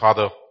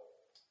Father,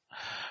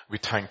 we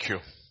thank you.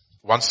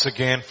 Once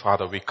again,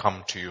 Father, we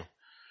come to you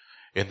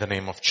in the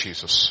name of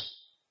Jesus.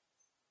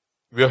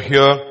 We are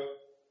here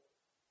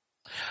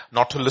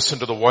not to listen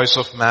to the voice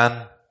of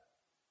man,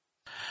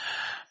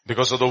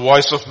 because the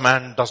voice of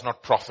man does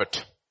not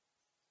profit.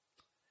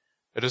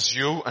 It is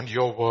you and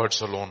your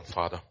words alone,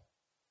 Father.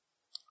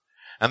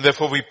 And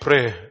therefore we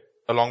pray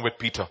along with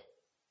Peter.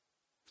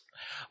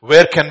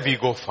 Where can we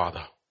go,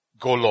 Father?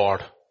 Go,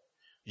 Lord.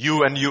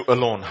 You and you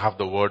alone have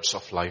the words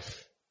of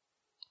life.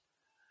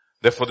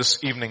 Therefore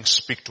this evening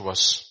speak to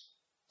us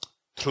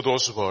through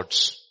those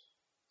words.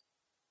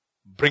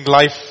 Bring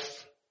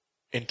life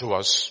into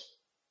us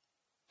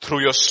through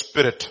your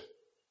Spirit.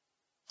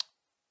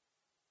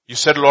 You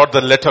said, Lord,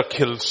 the letter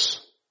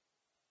kills.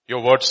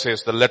 Your word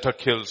says the letter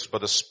kills,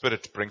 but the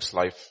Spirit brings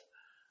life.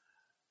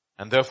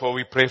 And therefore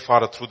we pray,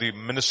 Father, through the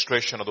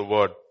ministration of the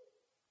word,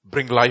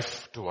 bring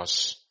life to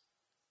us.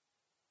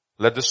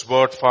 Let this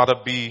word, Father,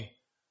 be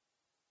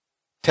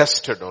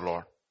tested, O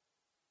Lord.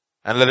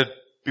 And let it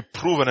be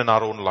proven in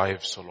our own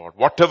lives, O Lord.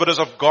 Whatever is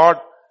of God,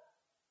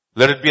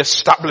 let it be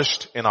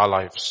established in our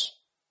lives.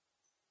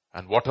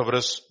 And whatever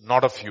is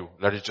not of you,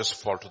 let it just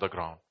fall to the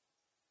ground.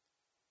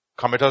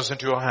 Commit us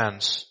into your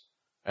hands.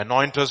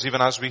 Anoint us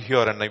even as we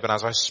hear and even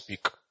as I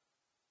speak.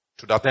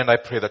 To that end I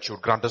pray that you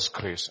would grant us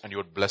grace and you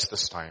would bless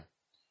this time.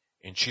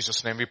 In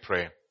Jesus' name we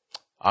pray.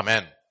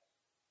 Amen.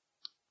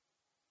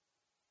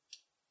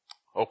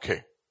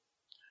 Okay.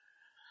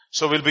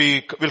 So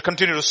we'll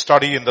continue to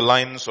study in the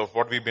lines of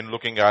what we've been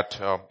looking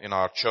at in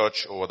our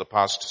church over the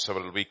past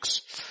several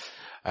weeks,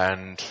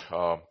 and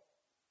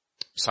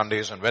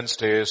Sundays and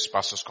Wednesdays,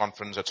 pastors'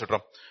 conference,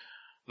 etc.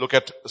 Look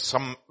at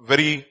some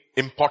very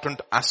important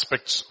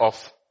aspects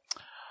of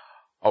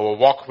our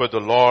walk with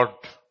the Lord.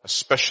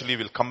 Especially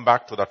we'll come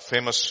back to that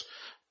famous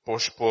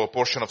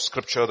portion of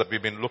scripture that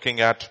we've been looking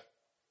at.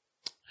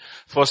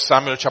 1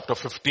 Samuel chapter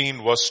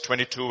 15 verse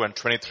 22 and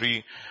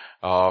 23.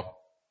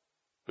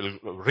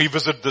 We'll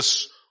revisit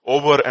this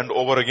over and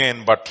over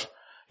again, but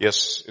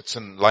yes, it's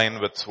in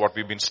line with what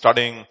we've been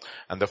studying,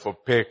 and therefore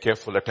pay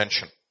careful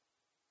attention.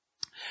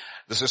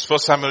 This is 1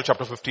 Samuel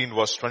chapter 15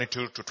 verse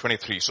 22 to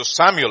 23. So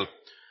Samuel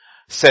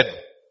said,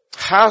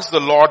 has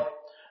the Lord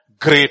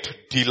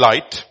great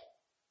delight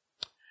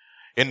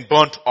in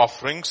burnt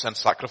offerings and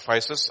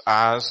sacrifices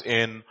as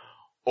in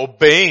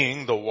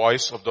obeying the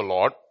voice of the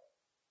Lord?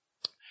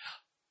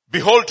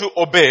 Behold, to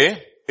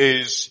obey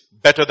is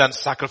better than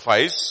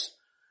sacrifice,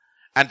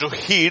 and to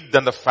heed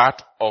than the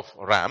fat of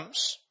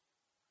rams.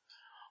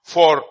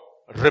 For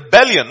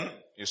rebellion,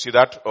 you see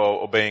that,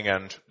 obeying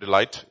and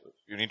delight,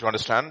 you need to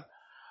understand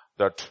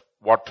that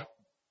what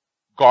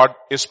God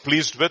is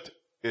pleased with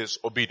is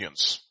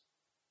obedience.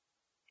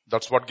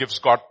 That's what gives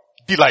God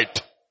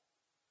delight.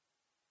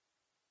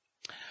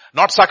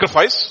 Not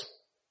sacrifice.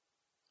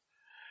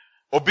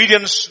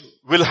 Obedience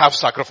will have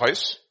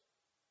sacrifice,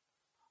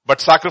 but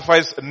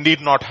sacrifice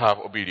need not have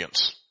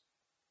obedience.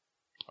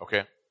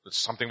 Okay? It's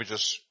something which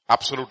is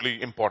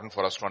absolutely important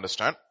for us to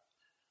understand.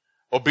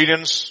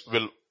 Obedience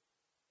will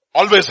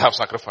always have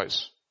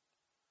sacrifice,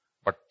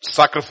 but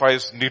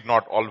sacrifice need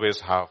not always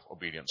have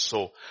obedience.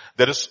 So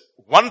there is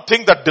one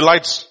thing that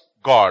delights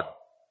God.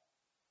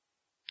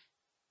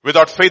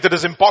 Without faith it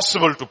is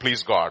impossible to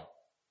please God.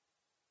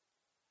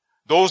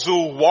 Those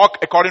who walk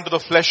according to the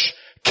flesh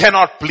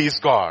cannot please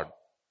God.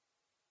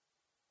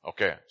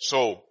 Okay,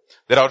 so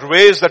there are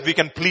ways that we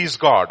can please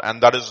God,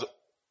 and that is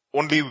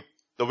only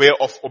the way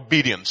of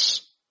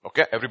obedience.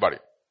 Okay, everybody.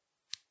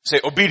 Say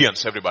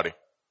obedience, everybody.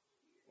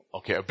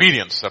 Okay,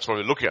 obedience. That's what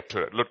we look at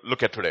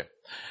today.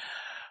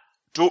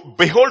 To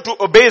behold,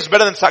 to obey is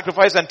better than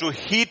sacrifice, and to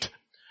heed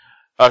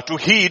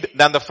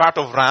than the fat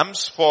of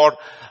rams. For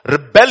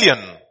rebellion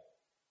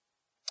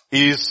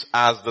is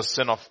as the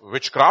sin of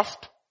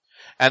witchcraft,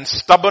 and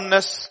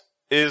stubbornness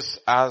is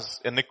as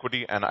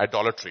iniquity and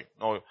idolatry.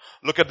 Now,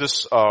 look at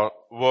this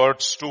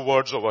two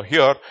words over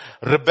here.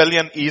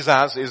 Rebellion is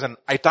in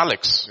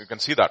italics. You can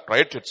see that,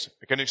 right?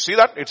 Can you see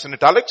that? It's in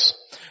italics.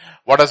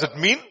 What does it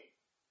mean?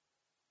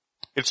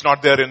 It's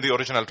not there in the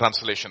original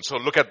translation. So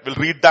we'll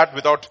read that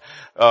without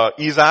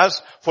is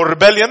as. For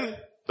rebellion,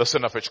 the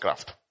sin of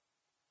witchcraft.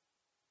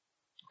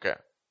 Okay.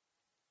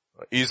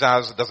 Is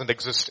as doesn't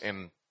exist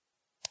in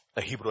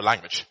the Hebrew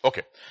language.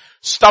 Okay.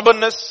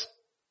 Stubbornness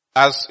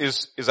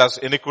is as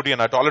iniquity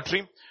and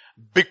idolatry.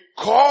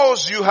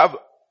 Because you have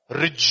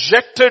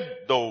rejected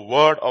the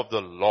word of the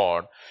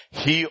Lord,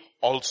 he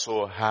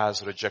also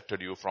has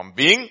rejected you from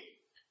being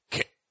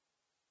king.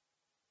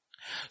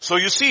 So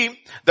you see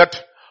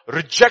that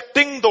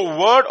rejecting the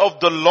word of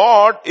the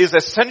Lord is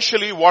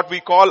essentially what we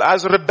call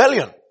as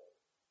rebellion.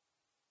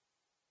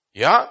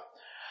 Yeah?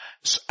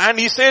 And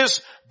he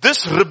says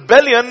this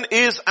rebellion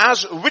is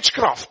as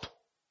witchcraft.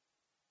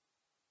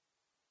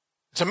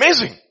 It's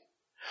amazing.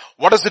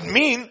 What does it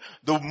mean?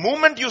 The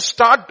moment you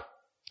start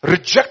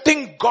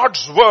rejecting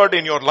God's word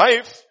in your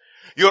life,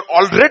 you're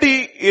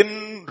already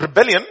in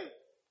rebellion,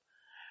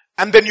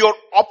 and then you're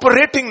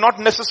operating not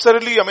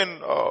necessarily,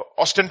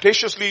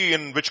 ostentatiously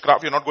in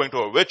witchcraft. You're not going to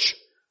a witch,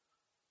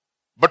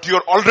 but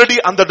you're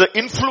already under the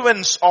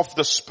influence of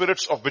the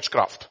spirits of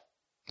witchcraft.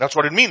 That's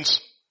what it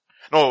means.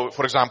 No,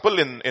 for example,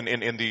 in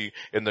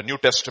the New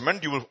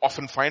Testament, you will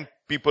often find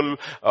people,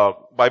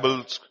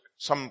 Bibles,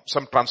 some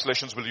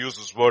translations will use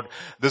this word,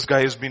 this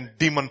guy has been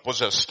demon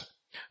possessed.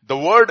 The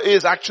word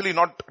is actually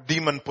not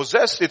demon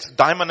possessed, it's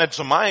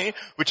daimonetzomai,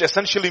 which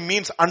essentially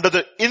means under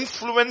the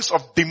influence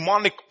of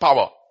demonic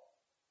power.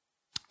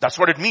 That's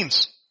what it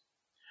means.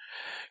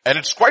 And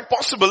it's quite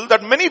possible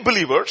that many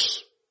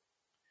believers,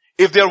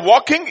 if they are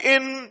walking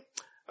in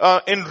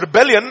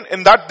rebellion,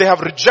 in that they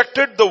have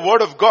rejected the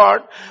word of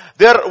God,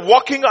 they are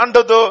walking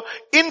under the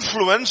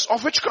influence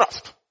of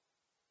witchcraft.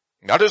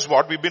 That is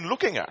what we've been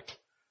looking at.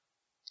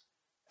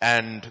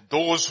 And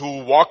those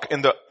who walk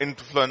in the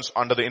influence,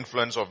 under the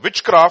influence of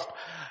witchcraft,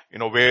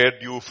 where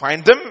do you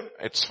find them?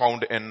 It's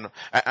found in,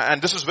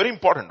 and this is very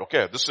important,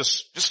 okay? This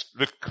is, just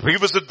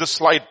revisit this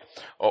slide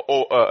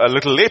a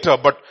little later,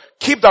 but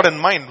keep that in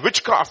mind.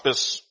 Witchcraft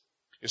is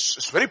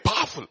very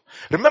powerful.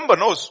 Remember,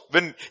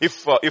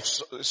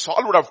 if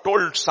Saul would have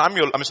told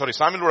Samuel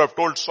would have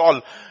told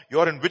Saul,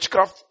 you're in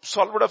witchcraft,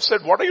 Saul would have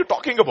said, what are you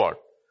talking about?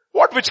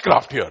 What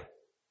witchcraft here?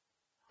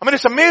 I mean,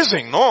 it's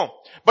amazing, no?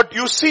 But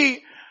you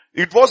see,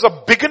 it was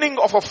a beginning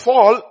of a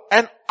fall,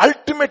 and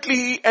ultimately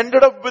he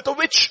ended up with a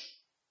witch.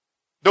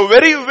 The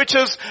very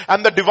witches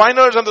and the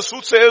diviners and the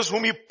soothsayers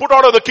whom he put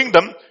out of the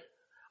kingdom,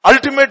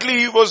 ultimately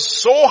he was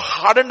so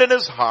hardened in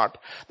his heart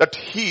that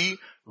he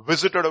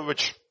visited a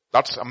witch.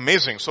 That's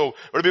amazing. So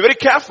we'll be very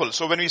careful.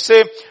 So when we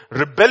say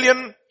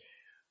rebellion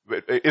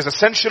is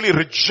essentially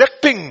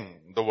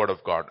rejecting the word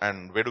of God.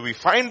 And where do we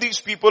find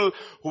these people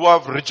who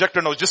have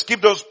rejected? No, just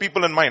keep those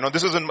people in mind. No,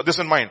 this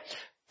in mind.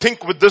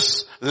 Think with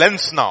this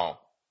lens now.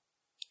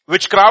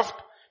 Witchcraft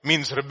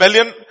means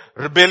rebellion.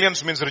 Rebellion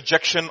means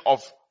rejection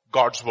of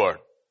God's word.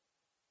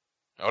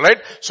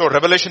 Alright? So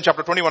Revelation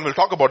chapter 21 will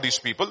talk about these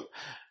people.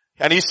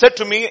 And he said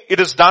to me, it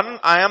is done.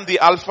 I am the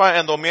Alpha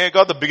and the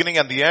Omega, the beginning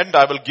and the end.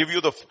 I will give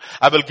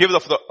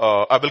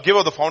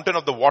of the fountain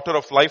of the water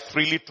of life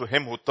freely to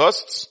him who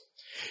thirsts.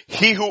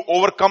 He who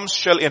overcomes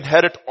shall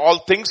inherit all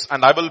things,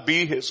 and I will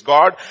be his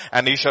God,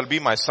 and he shall be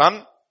my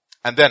son.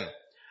 And then,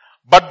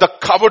 but the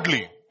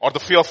cowardly or the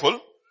fearful,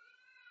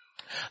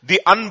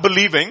 the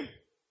unbelieving,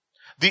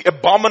 the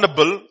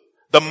abominable,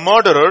 the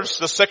murderers,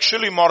 the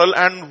sexually immoral,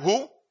 and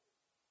who?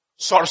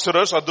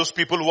 Sorcerers are those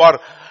people who are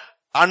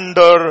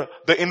under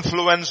the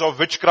influence of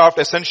witchcraft.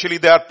 Essentially,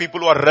 they are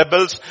people who are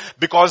rebels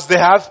because they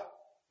have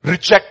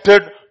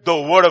rejected the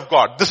word of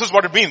God. This is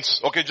what it means.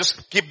 Okay,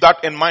 just keep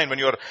that in mind when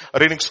you're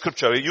reading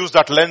scripture. Use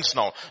that lens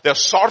now. They are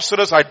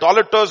sorcerers,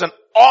 idolaters, and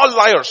all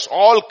liars.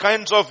 All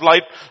kinds of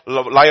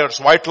liars.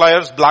 White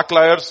liars, black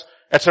liars,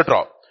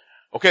 etc.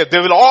 Okay, they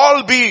will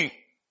all be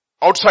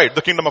outside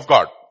the kingdom of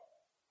God.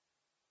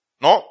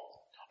 No?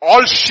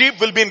 All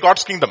sheep will be in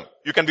God's kingdom.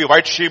 You can be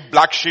white sheep,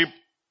 black sheep,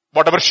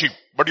 whatever sheep,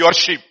 but you are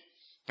sheep.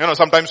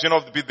 Sometimes,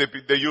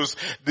 they use,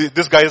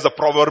 this guy is the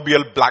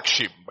proverbial black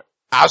sheep.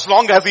 As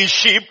long as he's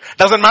sheep,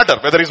 doesn't matter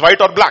whether he's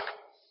white or black.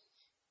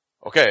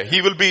 Okay,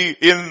 he will be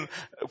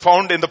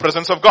found in the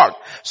presence of God.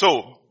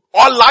 So,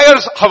 all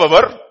liars,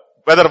 however,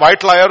 whether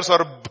white liars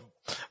or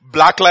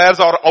black liars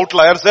or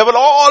outliers, they will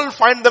all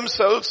find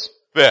themselves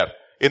where?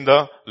 In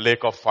the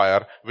lake of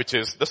fire, which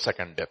is the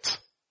second death.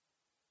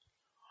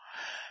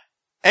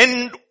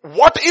 And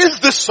what is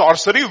this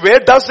sorcery? Where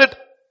does it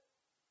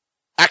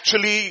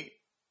actually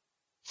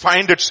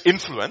find its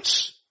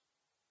influence?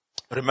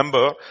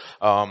 Remember,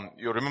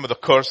 you remember the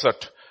curse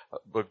that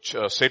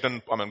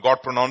God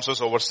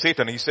pronounces over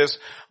Satan. He says,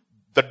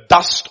 the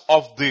dust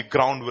of the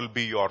ground will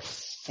be your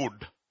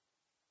food.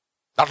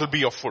 That will be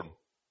your food.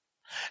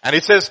 And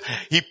it says,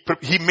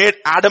 he made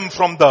Adam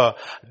from the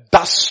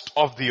dust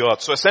of the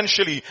earth. So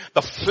essentially,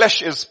 the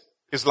flesh is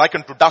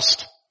likened to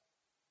dust.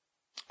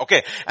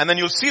 Okay, and then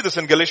you'll see this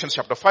in Galatians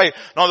chapter 5.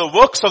 Now the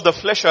works of the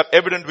flesh are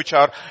evident, which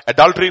are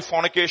adultery,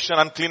 fornication,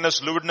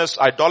 uncleanness, lewdness,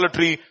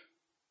 idolatry,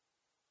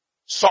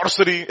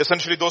 sorcery,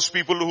 essentially those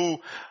people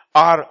who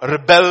are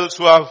rebels,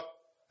 who have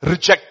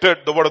rejected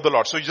the word of the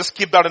Lord. So you just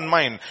keep that in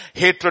mind.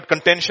 Hatred,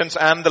 contentions,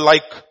 and the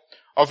like,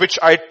 of which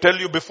I tell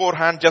you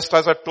beforehand, just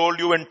as I told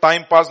you in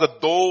time past,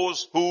 that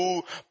those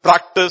who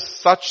practice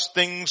such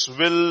things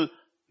will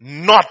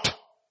not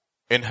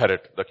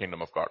inherit the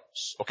kingdom of God.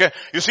 Okay?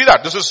 You see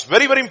that? This is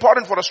very, very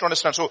important for us to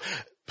understand. So,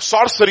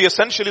 sorcery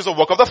essentially is a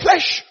work of the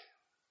flesh.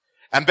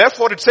 And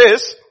therefore it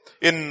says,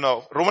 in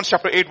Romans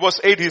chapter 8 verse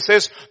 8, he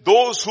says,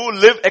 those who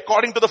live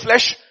according to the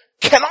flesh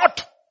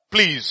cannot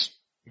please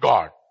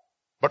God.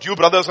 But you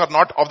brothers are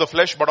not of the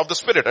flesh, but of the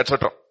spirit,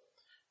 etc.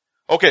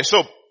 Okay,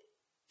 so,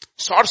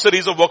 sorcery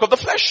is a work of the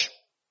flesh.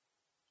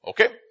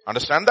 Okay?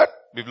 Understand that?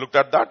 We've looked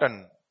at that.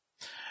 And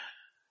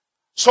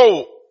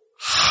so,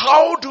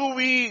 how do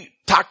we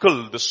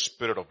tackle the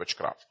spirit of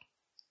witchcraft?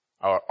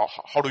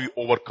 How do we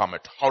overcome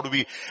it? How do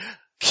we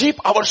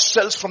keep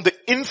ourselves from the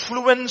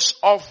influence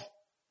of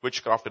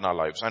witchcraft in our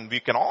lives? And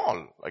we can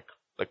all, like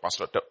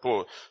Pastor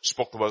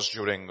spoke to us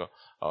during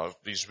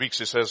these weeks,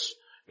 he says,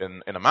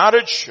 In a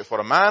marriage, for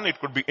a man, it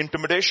could be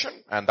intimidation,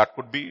 and that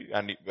could be,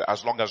 and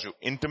as long as you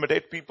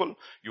intimidate people,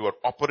 you are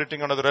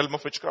operating under the realm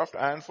of witchcraft,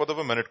 and for the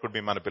women, it could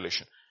be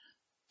manipulation.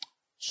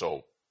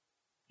 So,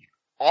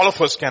 all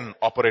of us can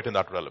operate in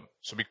that realm.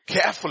 So be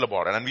careful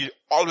about it, and we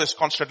always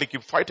constantly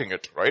keep fighting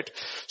it, right?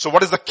 So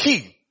what is the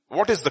key?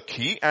 What is the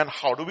key, and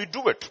how do we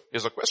do it,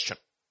 is a question.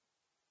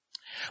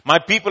 My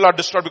people are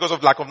destroyed because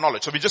of lack of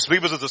knowledge. So we just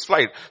revisit this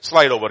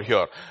slide over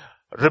here.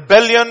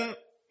 Rebellion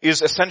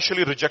is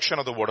essentially rejection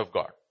of the word of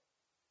God.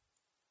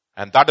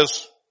 And that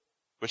is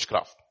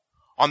witchcraft.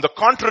 On the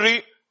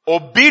contrary,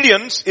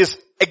 obedience is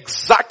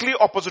exactly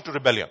opposite to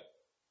rebellion.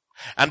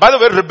 And by the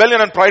way,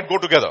 rebellion and pride go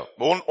together.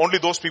 Only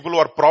those people who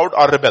are proud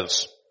are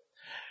rebels.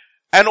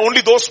 And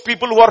only those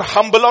people who are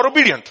humble are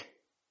obedient.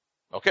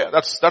 Okay,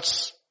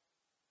 that's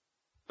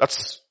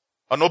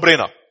a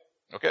no-brainer.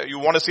 Okay, you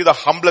want to see the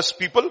humblest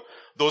people?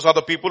 Those are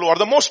the people who are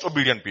the most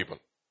obedient people.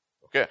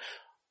 Okay,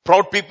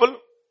 proud people,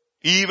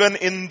 even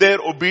in their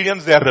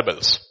obedience, they are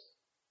rebels.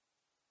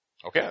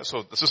 Okay,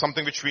 so this is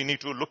something which we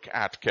need to look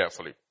at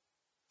carefully.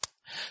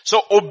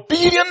 So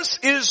obedience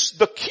is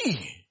the key.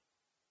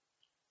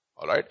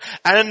 Alright,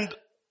 and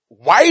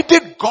why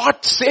did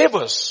God save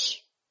us?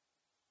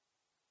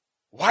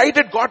 Why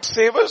did God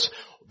save us?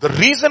 The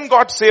reason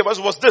God saved us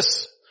was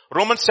this.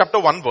 Romans chapter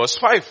 1 verse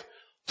 5.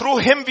 Through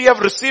him we have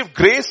received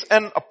grace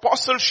and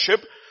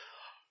apostleship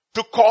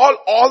to call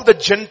all the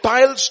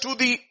Gentiles to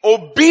the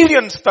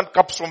obedience that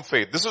comes from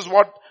faith. This is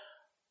what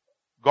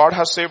God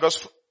has saved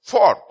us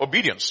for.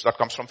 Obedience that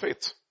comes from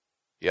faith.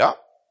 Yeah.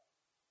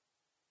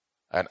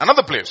 And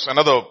another place,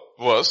 another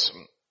verse,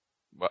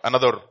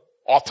 another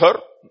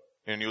author,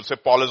 and you'll say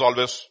Paul is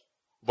always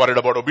worried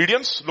about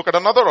obedience. Look at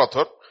another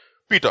author,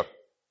 Peter.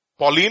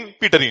 Pauline,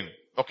 Peterine.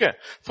 Okay.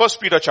 1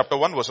 Peter chapter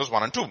 1 verses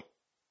 1 and 2.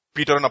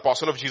 Peter, an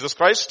apostle of Jesus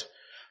Christ,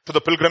 to the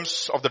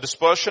pilgrims of the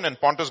dispersion in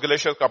Pontus,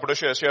 Galatia,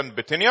 Cappadocia, Asia, and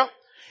Bithynia,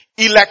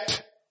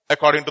 elect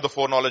according to the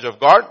foreknowledge of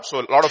God.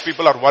 So a lot of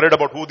people are worried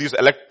about who these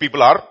elect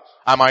people are.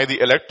 Am I the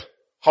elect?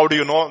 How do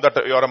you know that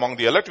you are among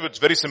the elect? It's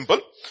very simple.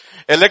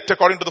 Elect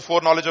according to the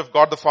foreknowledge of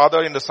God the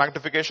Father in the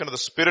sanctification of the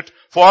Spirit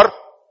for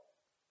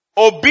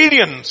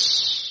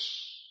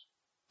obedience.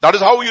 That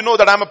is how you know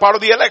that I'm a part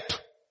of the elect.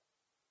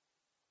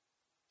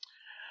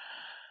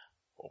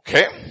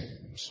 Okay.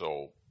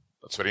 So,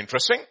 that's very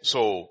interesting.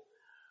 So,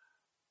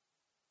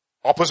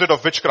 opposite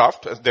of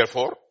witchcraft,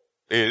 therefore,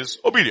 is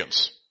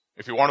obedience.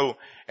 If you want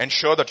to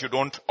ensure that you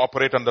don't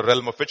operate in the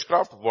realm of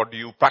witchcraft, what do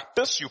you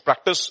practice? You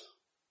practice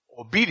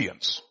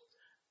obedience.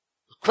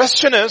 The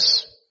question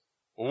is,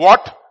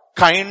 what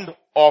kind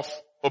of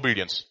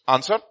obedience?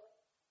 Answer?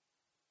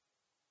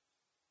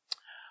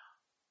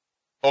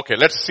 Okay,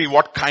 let's see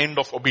what kind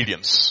of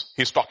obedience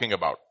he's talking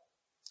about.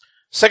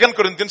 2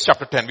 Corinthians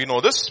chapter 10, we know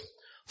this.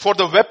 For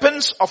the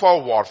weapons of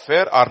our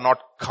warfare are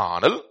not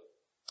carnal,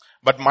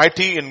 but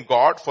mighty in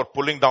God for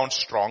pulling down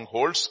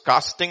strongholds,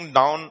 casting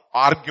down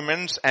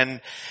arguments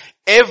and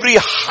every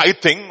high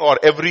thing or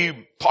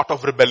every thought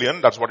of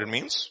rebellion, that's what it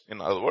means, in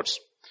other words,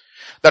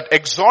 that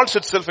exalts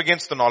itself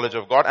against the knowledge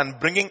of God and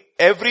bringing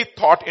every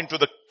thought into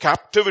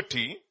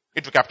captivity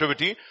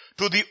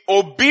to the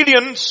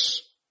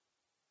obedience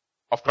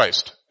of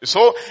Christ.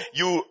 So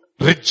you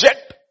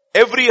reject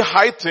every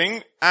high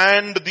thing,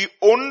 and the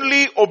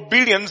only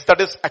obedience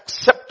that is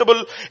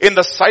acceptable in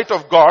the sight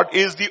of God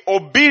is the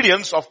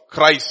obedience of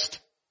Christ.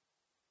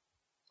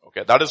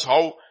 Okay, that is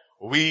how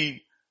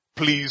we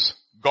please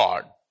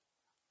God.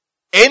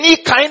 Any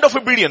kind of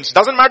obedience,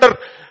 doesn't matter,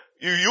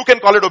 you can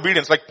call it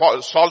obedience, like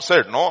Saul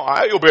said, no,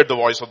 I obeyed the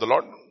voice of the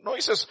Lord. No,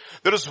 he says,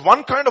 there is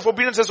one kind of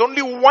obedience, there's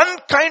only one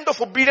kind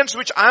of obedience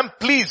which I am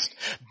pleased.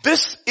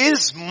 This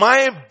is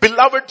my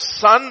beloved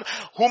son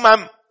whom I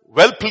am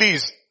well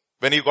pleased.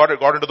 When he got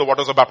into the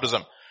waters of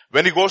baptism.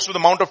 When he goes to the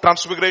Mount of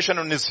Transfiguration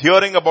and is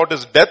hearing about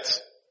his death,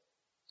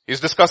 he's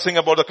discussing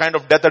about the kind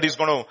of death that he's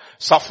going to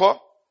suffer.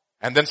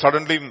 And then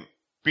suddenly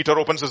Peter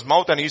opens his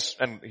mouth and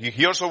he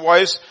hears a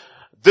voice.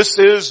 This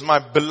is my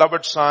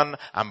beloved son.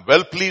 I'm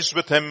well pleased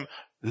with him.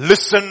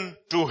 Listen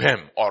to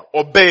him or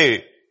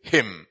obey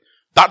him.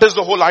 That is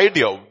the whole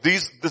idea.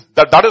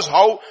 That is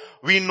how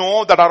we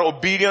know that our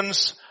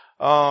obedience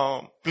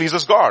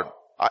pleases God.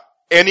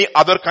 Any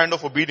other kind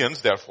of obedience,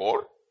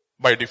 therefore,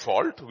 by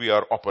default, we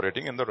are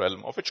operating in the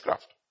realm of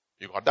witchcraft.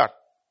 You got that,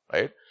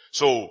 right?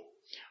 So,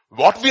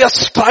 what we are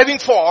striving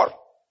for,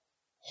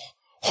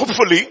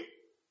 hopefully,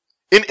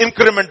 in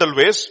incremental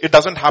ways, it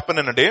doesn't happen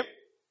in a day.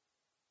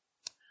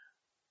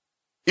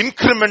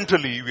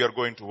 Incrementally, we are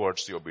going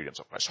towards the obedience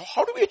of Christ. So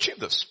how do we achieve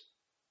this?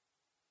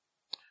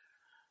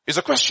 Is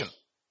a question.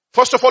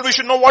 First of all, we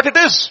should know what it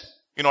is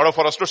in order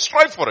for us to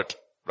strive for it,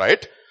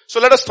 right? So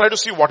let us try to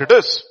see what it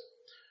is.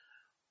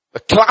 The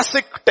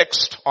classic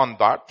text on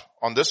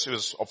this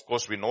is, of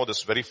course, we know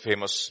this very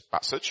famous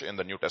passage in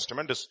the New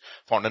Testament is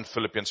found in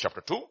Philippians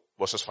chapter 2,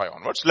 verses 5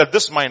 onwards. Let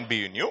this mind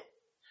be in you,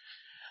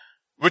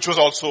 which was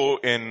also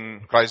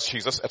in Christ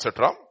Jesus,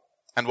 etc.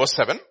 And verse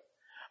 7,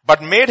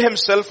 but made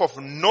himself of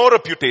no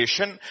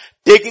reputation,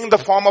 taking the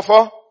form of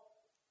a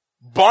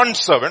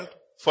bondservant.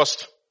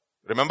 First,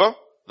 remember,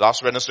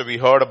 Last Wednesday we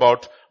heard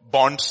about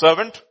bond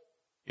servant.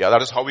 Yeah,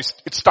 that is how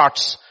it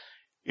starts.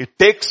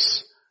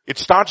 It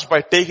starts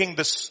by taking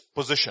this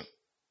position.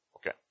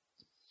 Okay.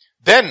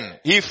 Then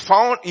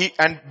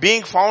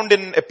being found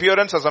in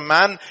appearance as a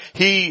man,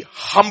 he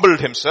humbled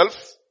himself.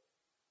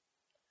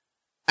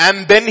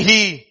 And then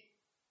he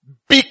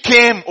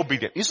became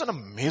obedient. Isn't that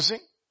amazing?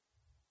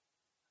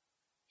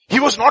 He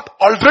was not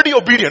already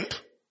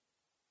obedient.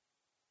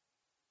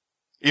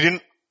 He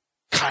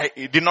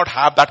did not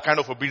have that kind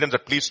of obedience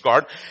that pleased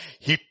God.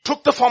 He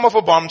took the form of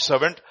a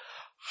bondservant,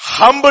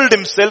 humbled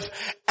himself,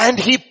 and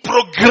he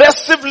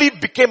progressively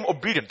became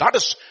obedient. That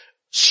is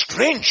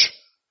strange.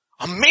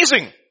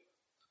 Amazing.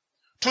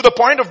 To the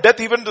point of death,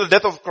 even to the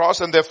death of the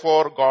cross, and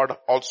therefore God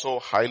also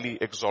highly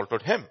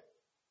exalted him.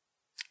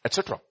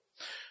 Etc.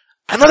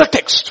 Another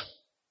text.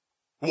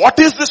 What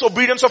is this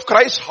obedience of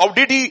Christ? How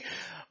did he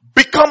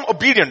become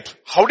obedient?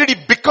 How did he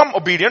become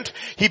obedient?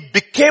 He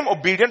became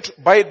obedient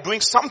by doing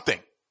something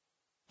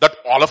that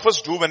all of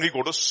us do when we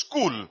go to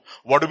school.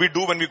 What do we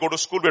do when we go to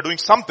school? We are doing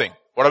something.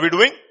 What are we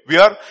doing?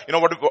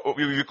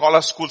 We call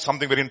our school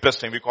something very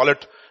interesting. We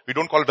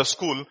don't call it a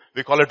school,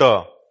 we call it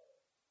a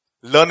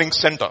learning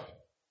center.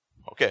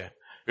 Okay.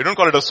 We don't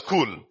call it a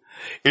school.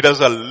 It is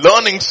a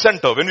learning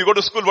center. When we go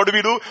to school, what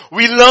do?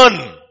 We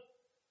learn.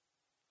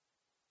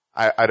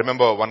 I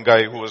remember one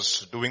guy who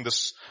was doing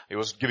this, he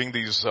was giving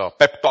these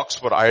pep talks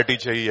for IIT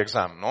JEE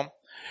exam, no?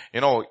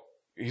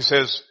 He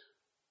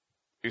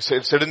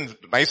said in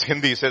nice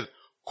Hindi, he says,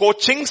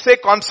 coaching se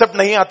concept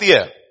nahi aati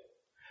hai.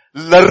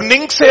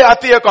 Learning se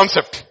aati hai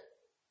concept.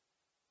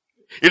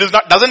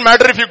 Doesn't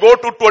matter if you go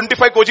to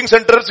 25 coaching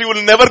centers, you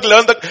will never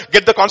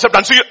get the concept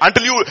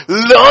until you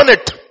learn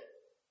it.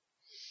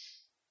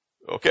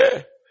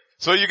 Okay.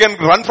 So you can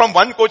run from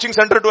one coaching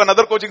center to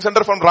another coaching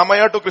center, from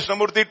Ramaya to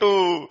Krishnamurti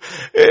to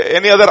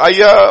any other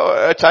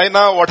Ayya,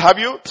 China, what have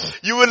you.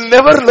 You will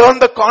never learn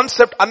the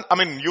concept,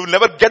 you will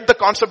never get the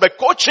concept by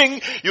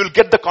coaching, you will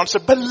get the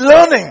concept by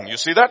learning. You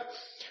see that?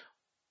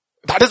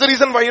 That is the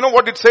reason why,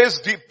 what it says,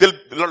 there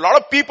are a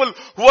lot of people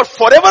who are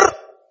forever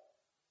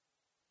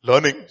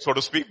learning, so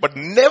to speak, but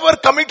never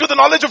coming to the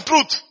knowledge of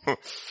truth.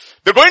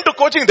 They're going to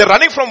coaching, they're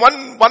running from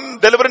one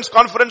deliverance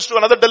conference to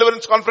another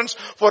deliverance conference,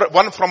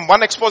 from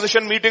one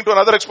exposition meeting to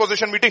another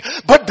exposition meeting,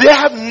 but they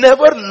have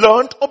never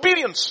learned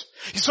obedience.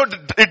 So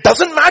it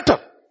doesn't matter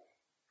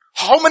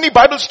how many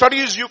Bible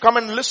studies you come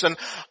and listen,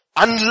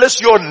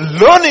 unless you're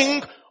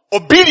learning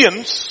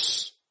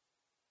obedience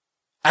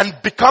and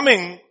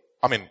becoming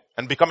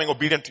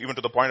obedient even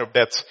to the point of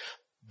death,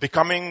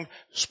 becoming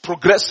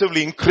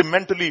progressively,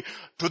 incrementally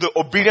to the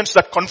obedience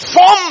that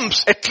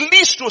conforms at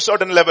least to a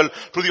certain level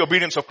to the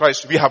obedience of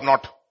Christ. We have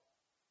not.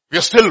 We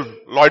are still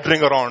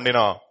loitering around in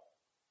a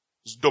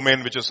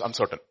domain which is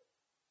uncertain.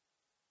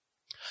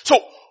 So,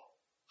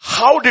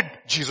 how did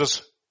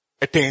Jesus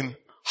attain?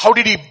 How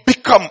did he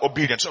become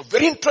obedient? So,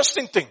 very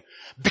interesting thing.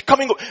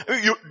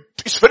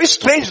 It's very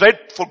strange,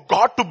 right? For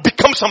God to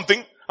become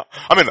something.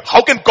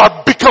 How can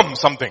God become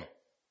something?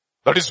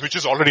 Which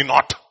is already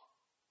not.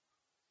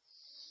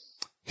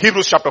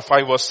 Hebrews chapter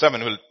 5 verse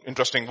 7,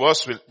 interesting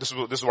verse. This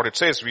is what it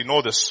says. We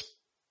know this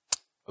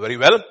very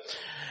well.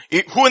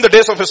 Who in the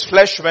days of his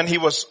flesh, when he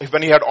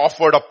had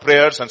offered up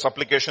prayers and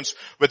supplications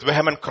with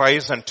vehement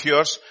cries and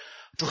tears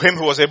to him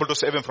who was able to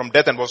save him from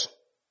death, and was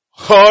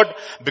heard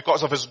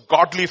because of his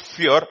godly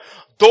fear,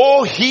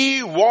 though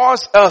he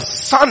was a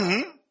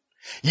son,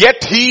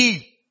 yet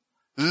he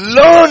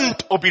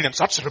learned obedience.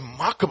 That's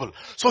remarkable.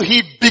 So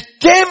he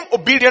became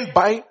obedient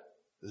by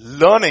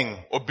learning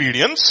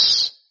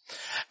obedience.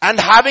 And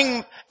how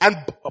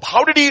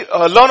did he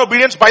learn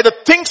obedience? By the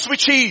things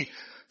which he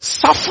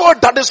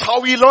suffered. That is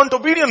how he learned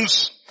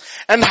obedience.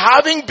 And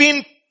having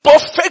been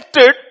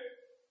perfected,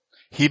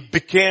 he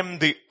became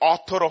the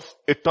author of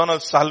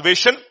eternal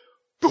salvation.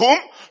 To whom?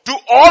 To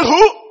all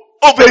who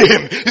obey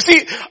him. You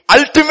see,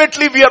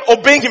 ultimately we are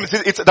obeying him.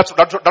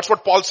 That's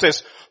what Paul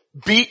says.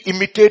 Be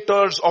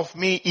imitators of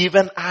me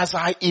even as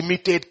I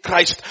imitate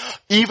Christ.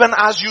 Even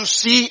as you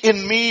see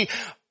in me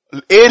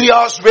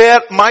areas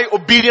where my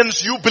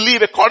obedience, you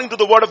believe according to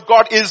the word of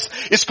God is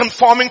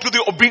conforming to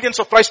the obedience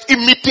of Christ.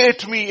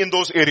 Imitate me in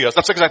those areas.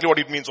 That's exactly what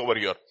it means over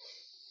here.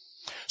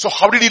 So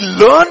how did he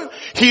learn?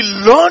 He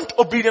learned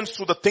obedience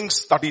through the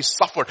things that he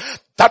suffered.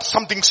 That's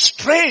something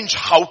strange.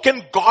 How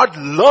can God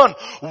learn?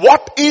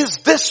 What is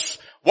this?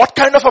 What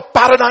kind of a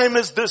paradigm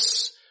is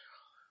this?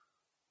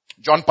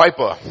 John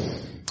Piper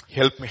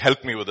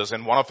help me with this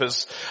in one of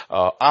his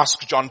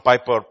Ask John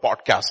Piper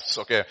podcasts.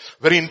 Okay,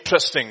 very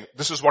interesting.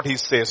 This is what he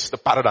says, the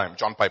paradigm,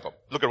 John Piper.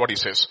 Look at what he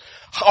says.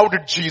 How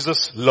did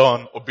Jesus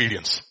learn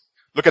obedience?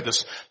 Look at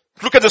this.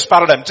 Look at this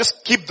paradigm.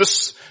 Just keep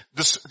this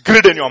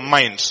grid in your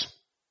minds.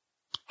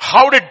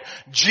 How did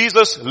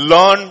Jesus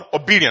learn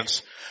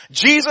obedience?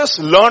 Jesus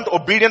learned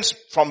obedience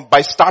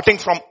by starting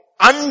from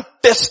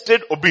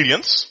untested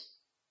obedience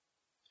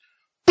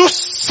to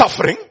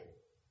suffering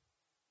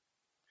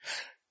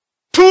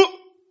to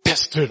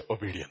tested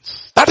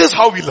obedience. That is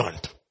how we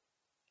learned.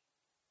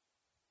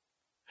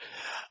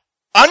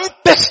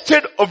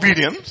 Untested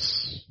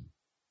obedience.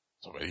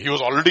 So He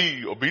was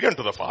already obedient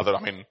to the Father.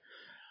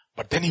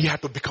 But then he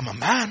had to become a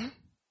man.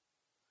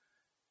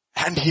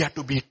 And he had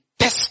to be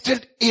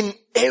tested in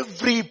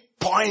every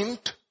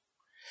point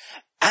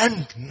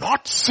and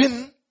not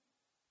sin.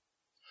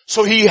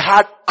 So he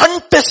had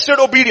untested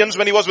obedience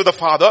when he was with the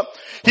Father.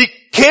 He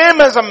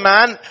came as a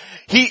man.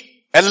 He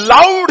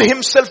allowed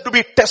himself to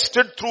be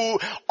tested through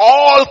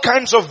all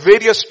kinds of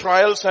various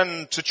trials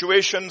and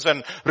situations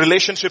and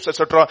relationships,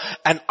 etc.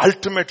 And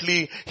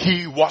ultimately,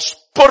 he was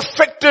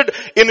perfected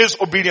in his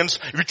obedience,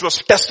 which was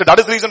tested. That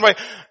is the reason why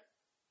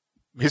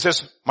he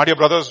says, my dear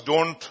brothers,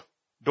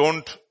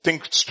 don't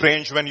think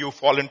strange when you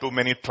fall into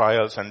many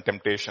trials and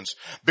temptations.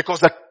 Because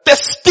the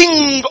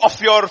testing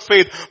of your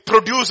faith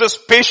produces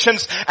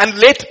patience, and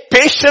let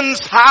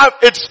patience have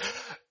its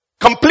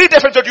complete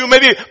effect that you may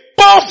be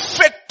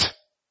perfect,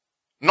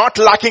 not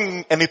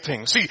lacking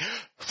anything. See,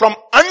 from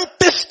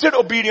untested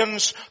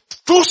obedience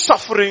to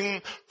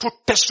suffering to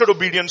tested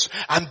obedience,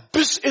 and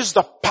this is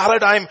the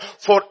paradigm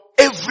for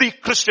every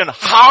Christian.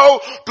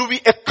 How do we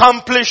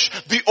accomplish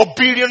the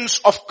obedience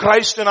of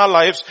Christ in our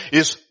lives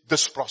is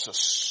this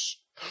process.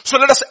 So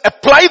let us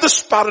apply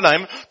this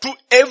paradigm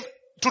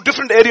to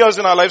different areas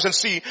in our lives and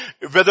see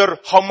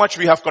how much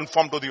we have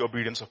conformed to the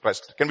obedience of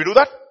Christ. Can we do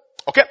that?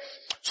 Okay.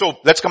 So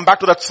let's come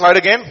back to that slide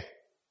again.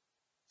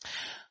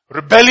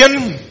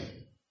 Rebellion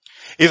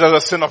is as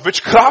a sin of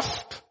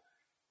witchcraft,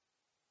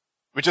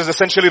 which is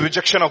essentially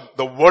rejection of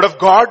the word of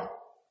God,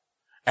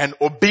 and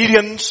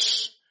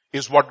obedience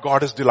is what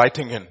God is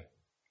delighting in.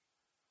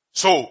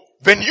 So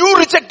when you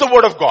reject the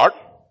word of God,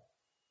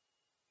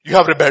 you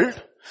have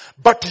rebelled.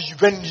 But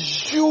when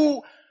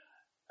you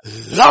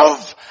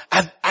love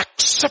and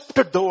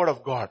accepted the word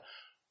of God,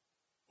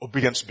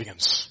 obedience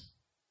begins.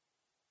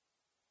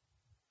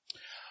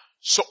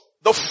 So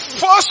the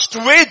first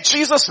way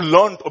Jesus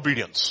learned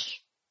obedience,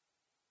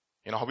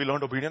 you know how he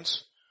learned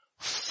obedience?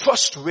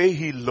 First way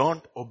he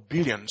learned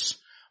obedience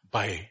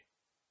by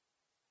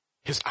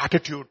his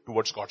attitude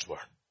towards God's word.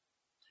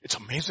 It's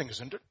amazing,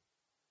 isn't it?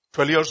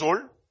 12 years old,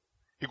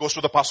 he goes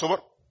to the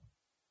Passover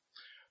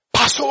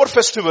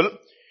festival,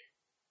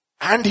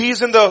 and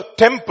he's in the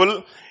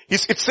temple.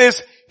 It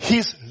says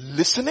he's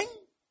listening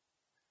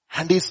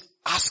and he's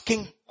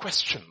asking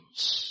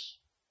questions.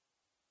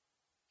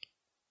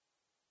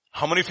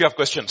 How many of you have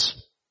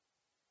questions?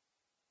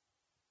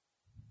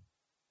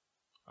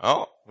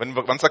 Oh,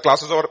 once the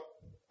class is over,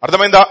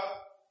 Ardhamainda.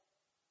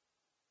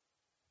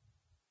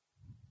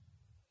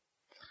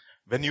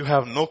 When you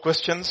have no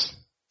questions,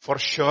 for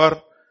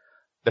sure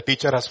the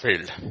teacher has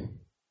failed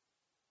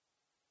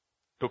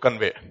to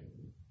convey.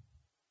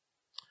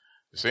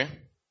 You see?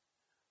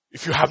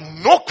 If you have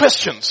no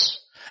questions,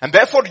 and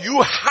therefore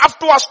you have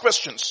to ask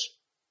questions.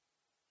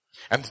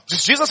 And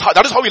Jesus,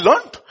 that is how he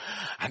learned.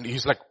 And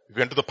he's like, he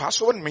went to the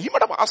Passover, and he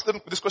might have asked them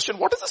this question,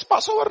 what is this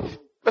Passover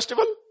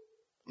festival?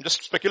 I'm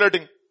just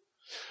speculating.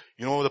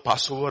 You know, the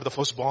Passover, the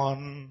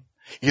firstborn,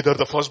 either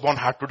the firstborn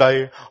had to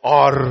die,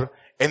 or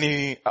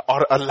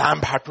a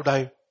lamb had to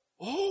die.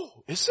 Oh,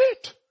 is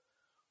it?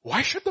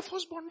 Why should the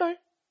firstborn die?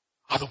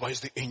 Otherwise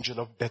the angel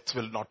of death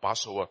will not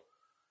pass over.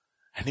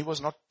 And he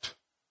was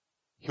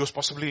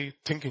possibly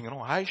thinking,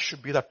 I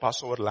should be that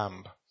Passover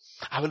lamb.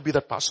 I will be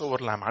that Passover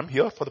lamb. I'm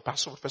here for the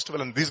Passover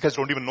festival and these guys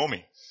don't even know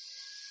me.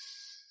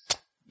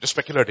 Just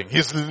speculating.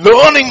 He's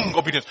learning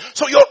obedience.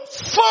 So your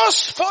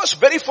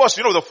very first,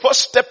 the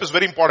first step is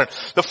very important.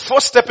 The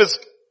first step is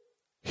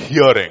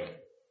hearing.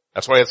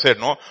 That's why I said,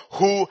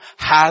 who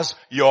has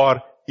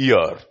your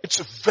ear? It's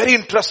very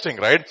interesting,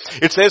 right?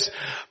 It says,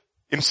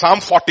 in Psalm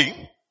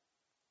 40,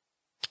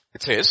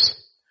 it says,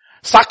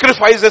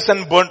 sacrifices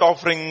and burnt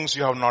offerings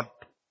you have not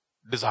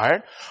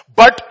desired,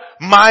 but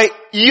my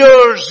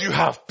ears you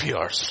have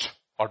pierced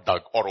or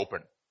dug or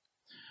opened.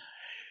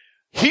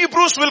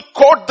 Hebrews will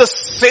quote the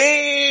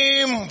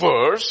same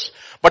verse,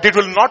 but it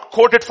will not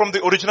quote it from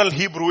the original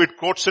Hebrew. It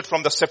quotes it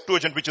from the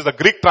Septuagint, which is the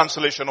Greek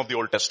translation of the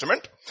Old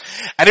Testament.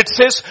 And it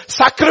says,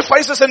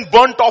 sacrifices and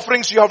burnt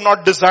offerings you have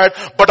not desired,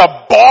 but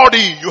a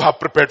body you have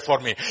prepared for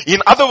me.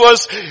 In other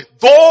words,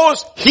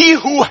 he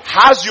who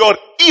has your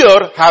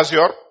ear has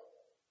your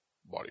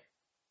body.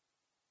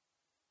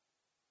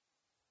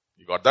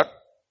 You got that?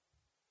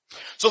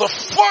 So the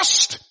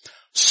first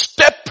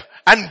step,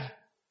 and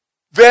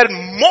where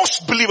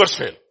most believers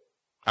fail,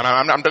 and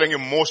I'm telling you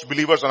most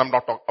believers, and I'm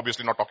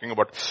obviously not talking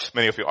about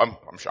many of you. I'm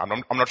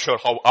not sure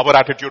how our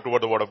attitude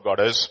toward the word of God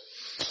is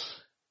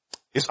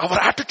our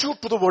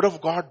attitude to the word of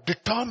God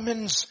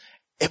determines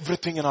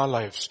everything in our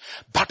lives.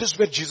 That is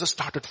where Jesus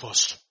started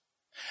first.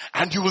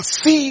 And you will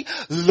see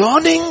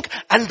learning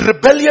and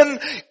rebellion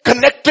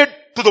connected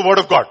to the word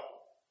of God.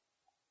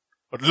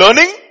 But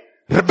learning,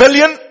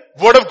 rebellion,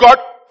 word of God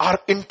are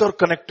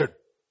interconnected.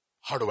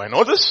 How do I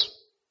know this?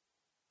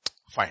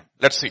 Fine.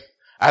 Let's see.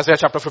 Isaiah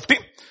chapter 15,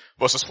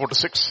 verses 4 to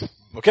 6.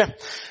 Okay.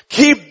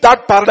 Keep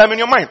that paradigm in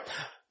your mind.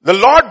 The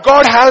Lord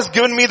God has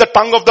given me the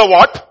tongue of the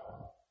what?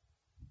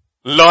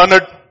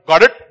 Learned.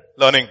 Got it?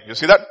 Learning. You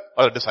see that?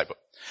 Or a disciple.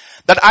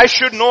 That I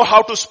should know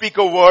how to speak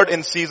a word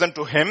in season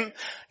to him,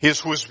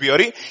 who is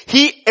weary.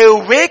 He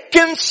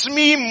awakens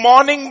me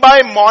morning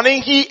by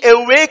morning. He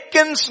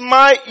awakens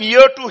my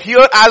ear to hear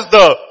as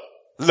the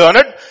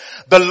learned.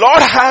 The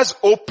Lord has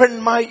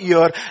opened my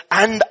ear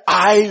and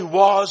I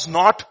was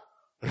not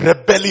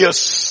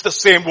rebellious. The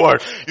same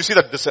word. You see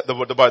that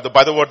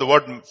the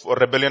word for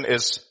rebellion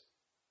is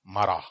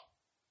mara.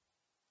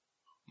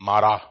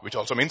 Mara, which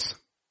also means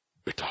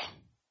bitter.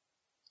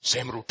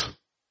 Same root.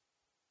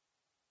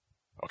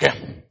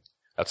 Okay.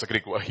 That's a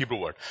Greek word, Hebrew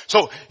word.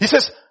 So he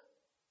says,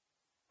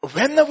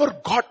 whenever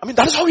God,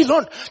 that is how he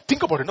learned.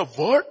 Think about it. The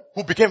Word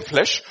who became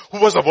flesh, who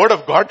was the Word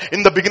of God.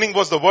 In the beginning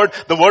was the Word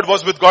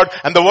was with God,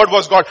 and the Word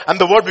was God, and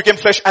the Word became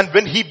flesh. And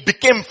when he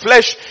became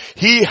flesh,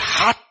 he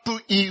had to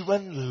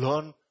even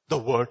learn the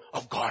Word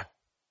of God.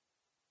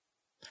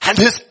 And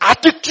his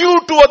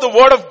attitude toward the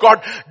Word of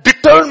God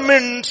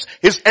determines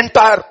his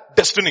entire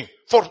destiny.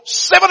 For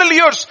several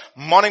years,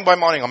 morning by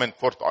morning,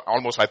 for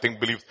almost,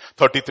 believe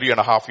 33 and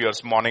a half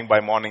years, morning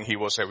by morning, he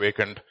was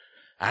awakened.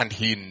 And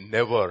he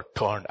never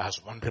turned as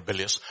one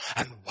rebellious.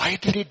 And why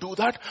did he do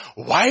that?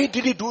 Why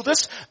did he do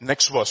this?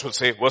 Next verse will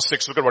say, verse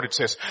 6, look at what it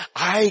says.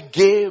 I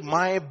gave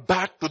my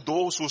back to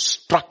those who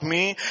struck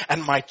me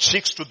and my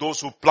cheeks to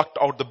those who plucked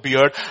out the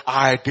beard.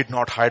 I did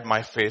not hide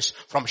my face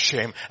from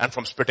shame and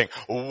from spitting.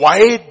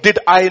 Why did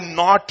I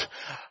not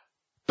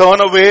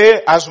turn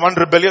away as one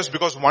rebellious?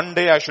 Because one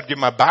day I should give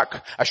my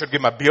back, I should give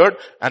my beard,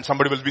 and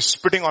somebody will be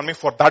spitting on me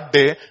for that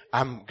day.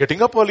 I'm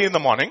getting up early in the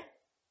morning.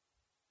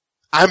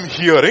 I'm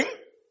hearing.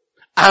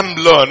 I'm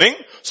learning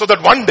so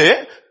that one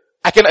day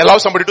I can allow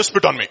somebody to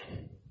spit on me.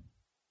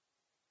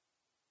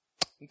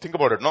 Think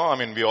about it, no?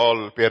 We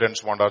all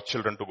parents want our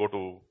children to go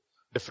to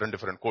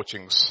different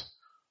coachings.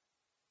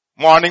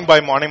 Morning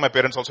by morning, my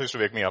parents also used to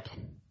wake me up.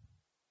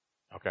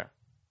 Okay.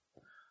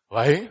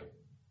 Why?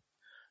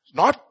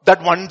 Not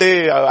that one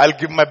day I'll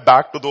give my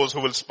back to those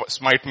who will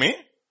smite me.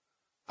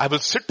 I will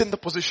sit in the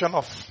position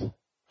of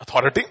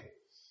authority.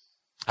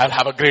 I'll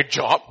have a great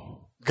job.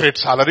 Great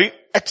salary,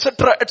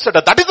 etc.,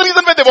 etc. That is the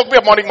reason why they woke me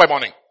up morning by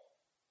morning.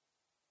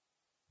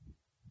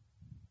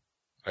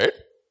 Right?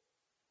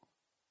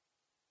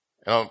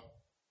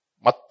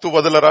 Mattu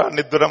vadalara,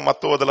 nidduram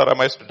mattu vadalara,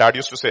 my dad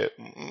used to say.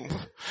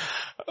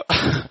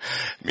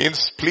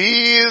 Means,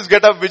 please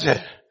get up,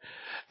 Vijay.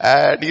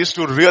 And he used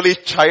to really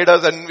chide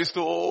us and we used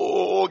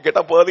to, get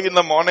up early in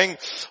the morning.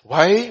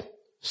 Why?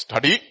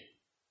 Study,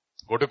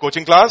 go to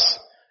coaching class,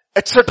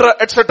 etc.,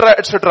 etc.,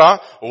 etc.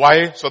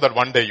 Why? So that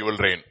one day you will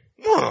reign.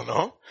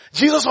 No.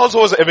 Jesus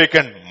also was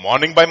awakened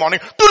morning by morning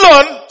to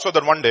learn so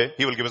that one day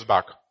he will give his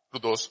back to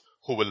those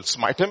who will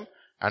smite him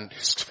and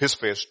his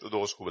face to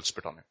those who will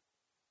spit on him.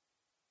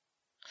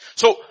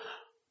 So,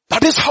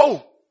 that is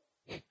how.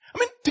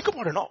 Think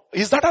about it now.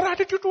 Is that our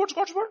attitude towards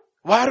God's word?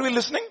 Why are we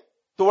listening to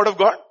the word of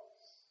God?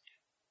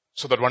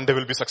 So that one day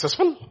we'll be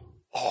successful?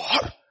 Or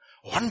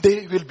one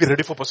day we'll be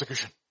ready for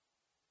persecution?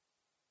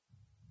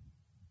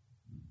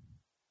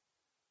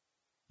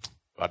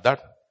 Got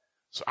that?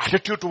 So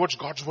attitude towards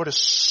God's word is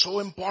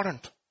so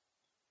important.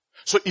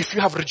 So if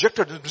you have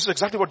rejected, this is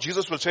exactly what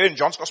Jesus will say in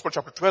John's Gospel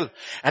chapter 12.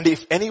 And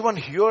if anyone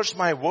hears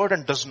my word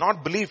and does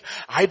not believe,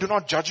 I do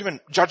not judge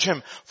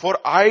him. For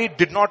I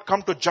did not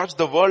come to judge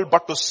the world,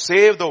 but to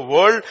save the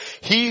world.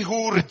 He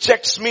who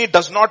rejects me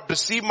does not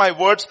receive my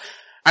words,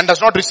 and does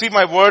not receive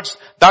my words,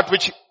 that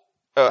which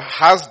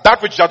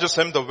judges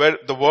him,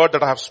 the word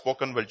that I have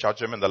spoken will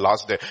judge him in the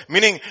last day.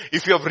 Meaning,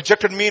 if you have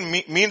rejected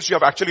me, means you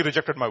have actually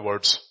rejected my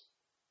words.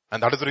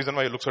 And that is the reason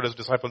why he looks at his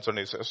disciples and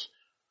he says,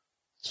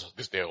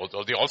 they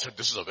all said,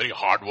 this is a very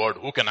hard word.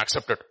 Who can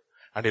accept it?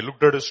 And he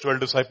looked at his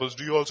 12 disciples.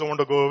 Do you also want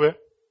to go away?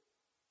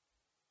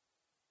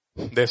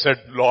 They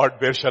said, Lord,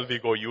 where shall we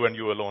go? You and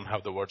you alone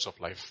have the words of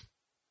life.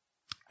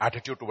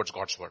 Attitude towards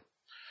God's word.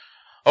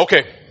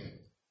 Okay.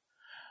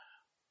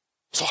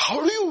 So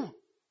how do you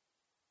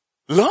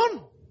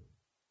learn?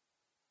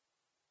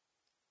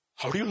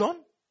 How do you learn?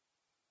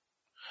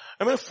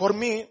 For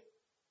me,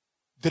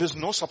 there is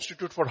no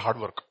substitute for hard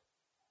work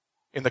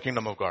in the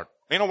kingdom of God.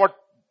 You know what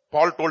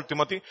Paul told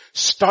Timothy?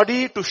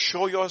 Study to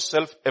show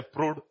yourself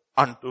approved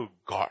unto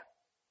God.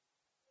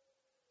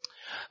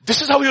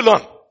 This is how you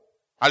learn.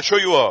 I'll show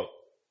you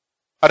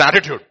an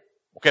attitude.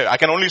 Okay, we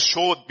can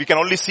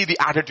only see the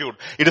attitude.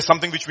 It is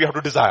something which we have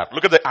to desire.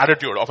 Look at the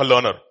attitude of a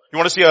learner. You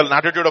want to see an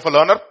attitude of a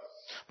learner?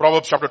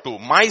 Proverbs chapter 2.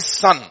 My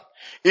son,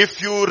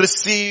 if you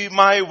receive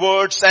my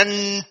words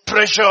and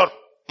treasure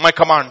my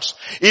commands,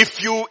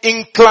 if you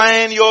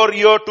incline your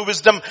ear to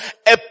wisdom,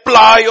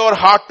 apply your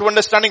heart to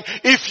understanding,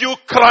 if you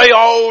cry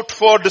out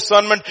for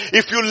discernment,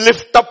 if you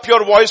lift up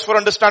your voice for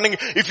understanding,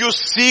 if you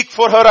seek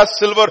for her as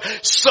silver,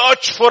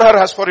 search for her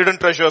as for hidden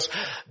treasures,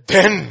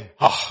 then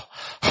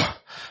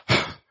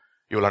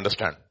you will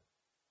understand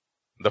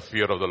the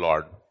fear of the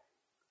Lord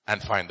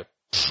and find the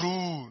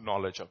true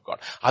knowledge of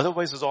God.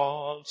 Otherwise it's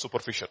all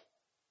superficial.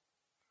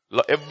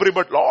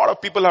 Lot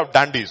of people have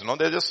dandies,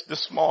 they're just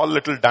small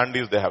little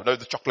dandies they have. The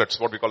chocolates,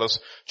 what we call as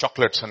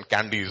chocolates and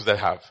candies they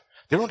have.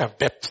 They don't have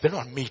depth, they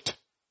don't have meat.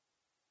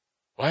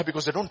 Why?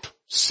 Because they don't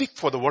seek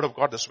for the word of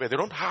God this way. They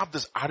don't have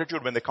this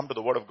attitude when they come to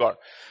the word of God.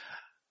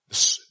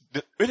 It's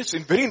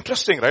very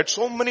interesting, right?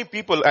 So many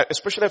people,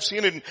 especially I've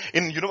seen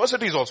in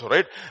universities also,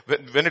 right?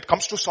 When it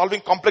comes to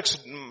solving complex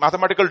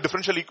mathematical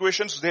differential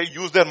equations, they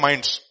use their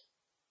minds.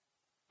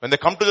 When they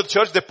come to the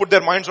church, they put their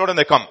minds out and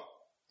they come.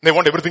 They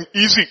want everything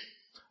easy.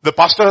 The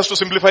pastor has to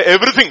simplify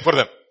everything for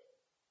them.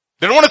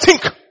 They don't want to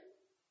think. You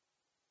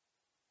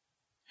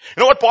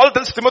know what Paul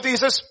tells Timothy? He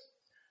says,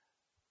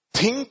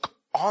 think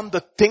on the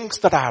things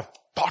that I have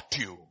taught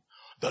you.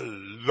 The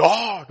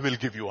Lord will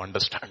give you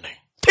understanding.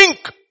 Think.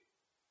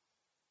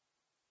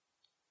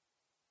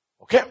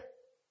 Okay?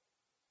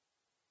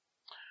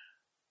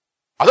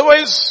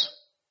 Otherwise,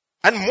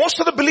 and most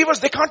of the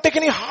believers, they can't take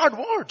any hard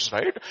words,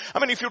 right? I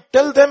mean, if you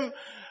tell them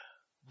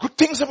good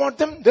things about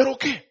them, they're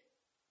okay.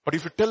 But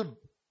if you tell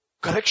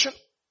correction,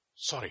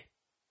 sorry.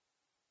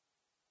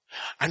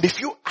 And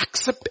if you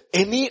accept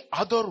any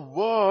other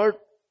word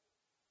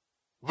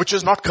which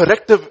is not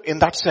corrective in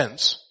that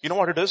sense, you know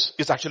what it is?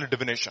 It's actually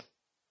divination.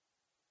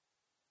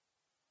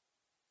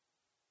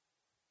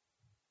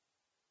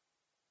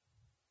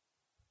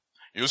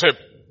 You say,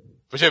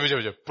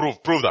 Vijay,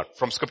 prove that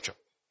from scripture.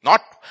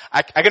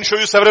 I can show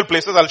you several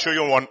places, I'll show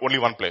you only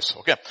one place,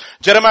 okay?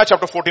 Jeremiah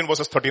chapter 14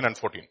 verses 13 and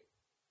 14.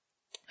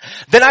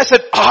 Then I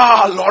said,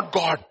 Lord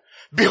God,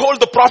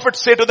 behold the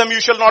prophets say to them, you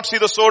shall not see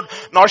the sword,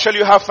 nor shall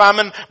you have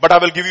famine, but I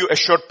will give you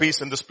assured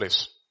peace in this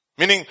place.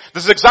 Meaning,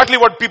 this is exactly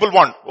what people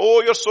want.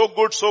 Oh, you're so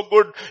good,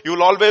 you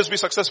will always be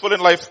successful in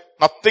life,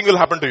 nothing will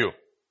happen to you.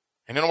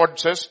 And you know what it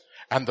says?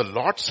 And the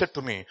Lord said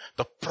to me,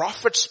 the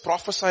prophets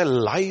prophesy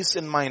lies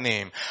in my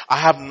name. I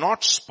have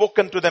not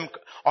spoken to them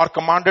or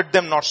commanded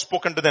them, not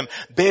spoken to them.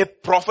 They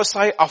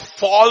prophesy a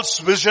false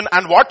vision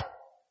and what?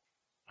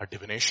 A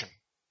divination.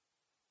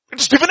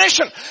 It's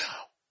divination.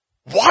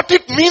 What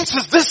it means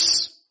is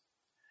this.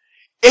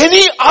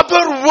 Any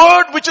other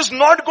word which is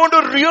not going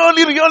to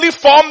really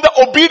form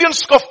the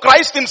obedience of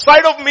Christ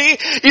inside of me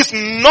is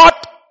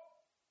not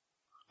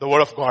the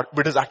word of God.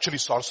 It is actually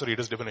sorcery. It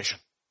is divination.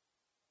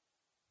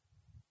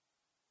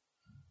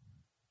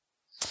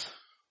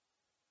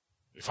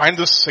 We find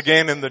this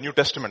again in the New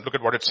Testament. Look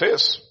at what it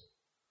says.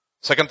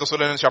 2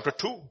 Thessalonians chapter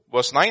 2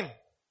 verse 9.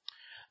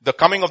 The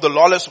coming of the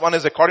lawless one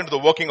is according to the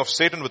working of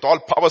Satan with all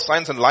power,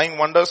 signs and lying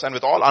wonders and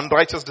with all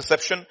unrighteous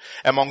deception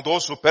among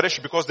those who perish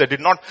because they did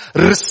not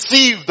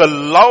receive the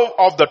love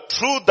of the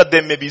truth that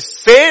they may be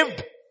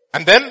saved.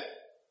 And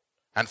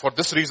for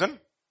this reason,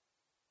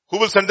 who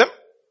will send them?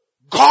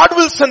 God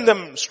will send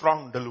them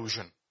strong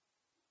delusion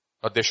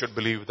that they should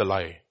believe the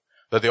lie,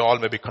 that they all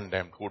may be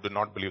condemned who did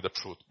not believe the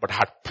truth but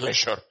had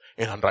pleasure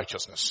in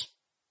unrighteousness.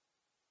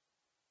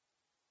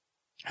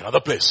 Another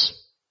place.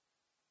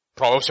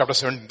 Proverbs chapter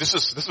 17. This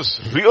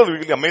is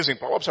really amazing.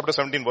 Proverbs chapter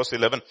 17 verse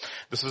 11.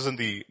 This is in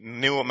the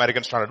New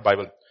American Standard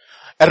Bible.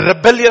 A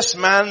rebellious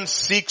man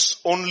seeks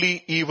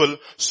only evil,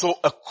 so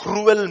a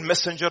cruel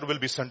messenger will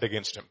be sent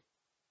against him.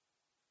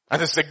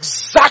 And this is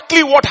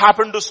exactly what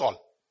happened to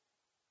Saul.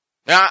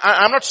 Now,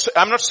 I'm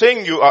not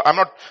saying you, I'm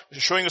not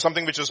showing you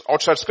something which is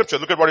outside scripture.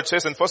 Look at what it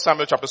says in 1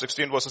 Samuel chapter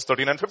 16 verses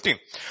 13 and 15.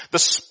 The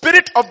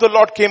Spirit of the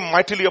Lord came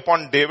mightily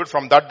upon David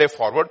from that day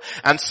forward,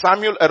 and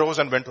Samuel arose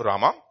and went to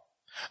Ramah.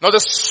 Now the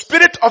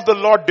Spirit of the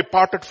Lord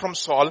departed from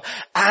Saul,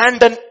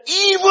 and an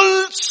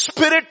evil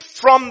spirit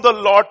from the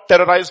Lord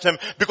terrorized him,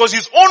 because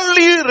he's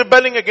only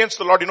rebelling against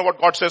the Lord. You know what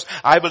God says?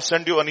 I will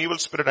send you an evil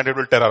spirit and it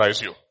will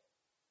terrorize you.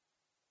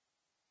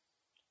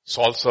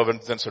 Saul's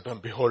servant then said to him,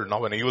 behold,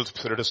 now an evil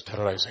spirit is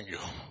terrorizing you.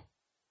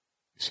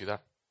 You see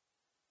that?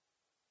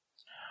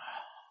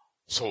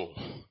 So,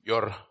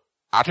 your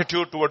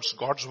attitude towards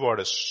God's word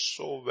is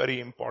so very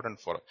important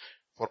for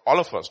all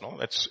of us, no?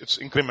 It's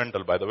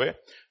incremental, by the way.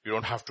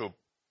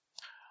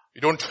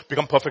 You don't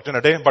become perfect in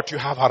a day, but you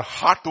have our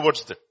heart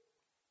towards it.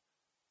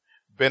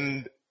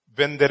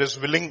 If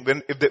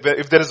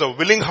there is a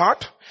willing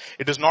heart,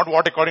 it is not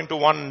what according to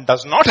one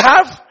does not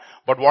have,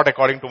 but what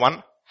according to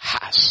one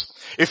has.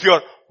 If you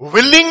are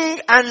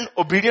willing and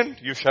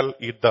obedient, you shall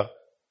eat the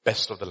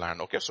best of the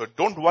land. Okay, so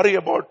don't worry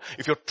about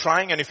if you're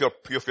trying, and if your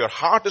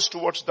heart is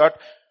towards that,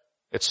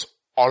 it's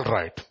all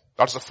right.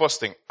 That's the first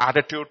thing.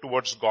 Attitude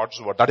towards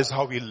God's word. That is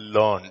how we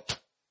learned.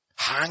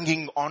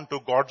 Hanging on to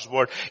God's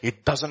word.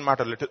 It doesn't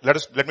matter.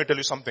 Let me tell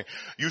you something.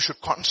 You should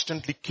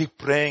constantly keep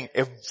praying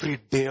every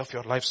day of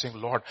your life, saying,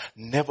 Lord,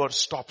 never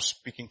stop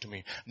speaking to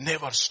me.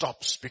 Never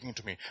stop speaking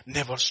to me.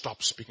 Never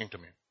stop speaking to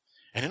me.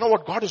 And you know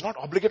what? God is not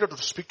obligated to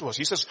speak to us.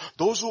 He says,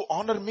 those who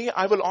honor me,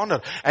 I will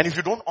honor. And if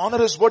you don't honor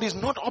His word, He's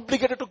not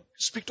obligated to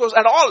speak to us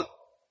at all.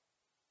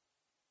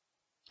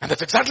 And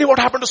that's exactly what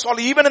happened to Saul.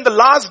 Even in the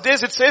last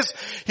days, it says,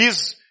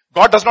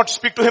 God does not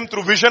speak to him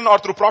through vision or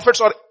through prophets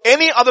or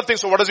any other thing.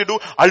 So what does he do?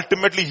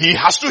 Ultimately, he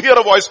has to hear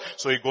a voice.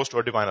 So he goes to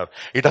a diviner.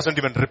 He doesn't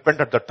even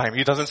repent at that time.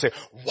 He doesn't say,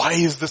 why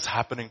is this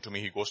happening to me?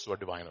 He goes to a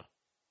diviner.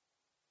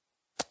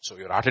 So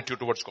your attitude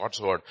towards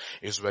God's word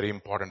is very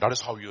important. That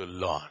is how you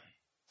learn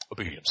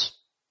obedience.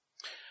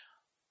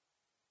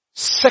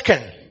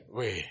 Second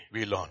way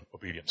we learn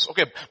obedience.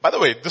 Okay, by the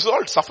way, this is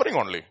all suffering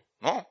only.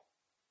 No?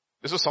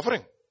 This is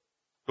suffering.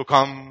 To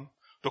come,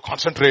 to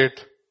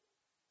concentrate.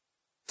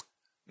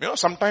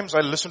 Sometimes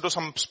I listen to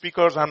some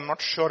speakers, I'm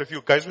not sure if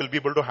you guys will be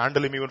able to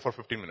handle him even for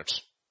 15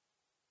 minutes.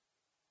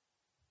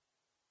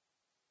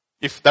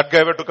 If that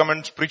guy were to come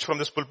and preach from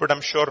this pulpit, I'm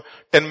sure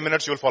 10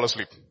 minutes you will fall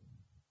asleep.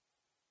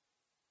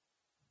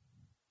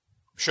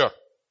 Sure.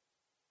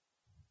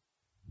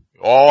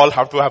 You all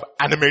have to have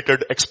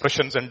animated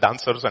expressions and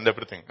dancers and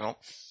everything,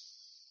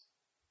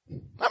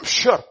 I'm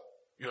sure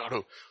you have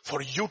to,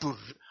 for you to,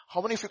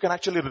 how many of you can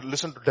actually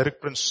listen to Derek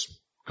Prince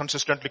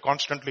consistently,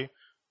 constantly?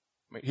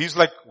 He's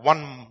like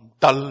one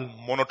dull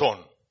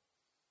monotone.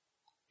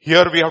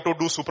 Here we have to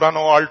do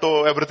soprano,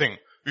 alto, everything.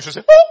 You should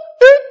say,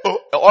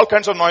 all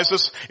kinds of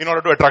noises in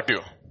order to attract you.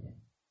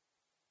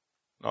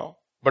 No?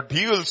 But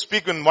he will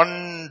speak in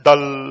one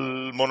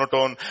dull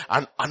monotone,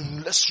 and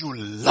unless you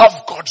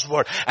love God's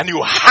word and you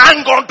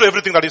hang on to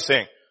everything that he's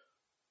saying,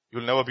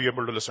 you'll never be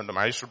able to listen to him.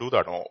 I used to do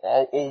that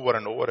over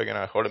and over again.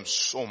 I heard him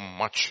so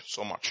much.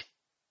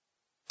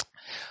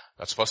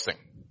 That's first thing.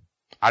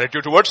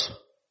 Attitude towards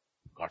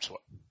God's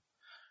word.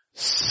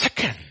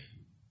 Second,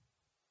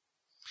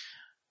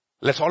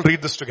 let's all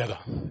read this together.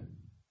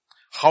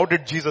 How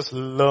did Jesus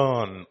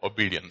learn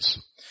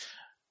obedience?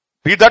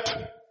 Read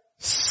that.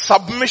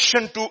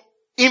 Submission to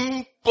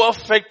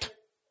imperfect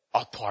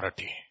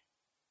authority.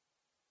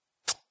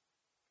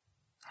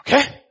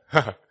 Okay?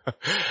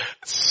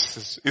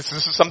 This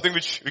is something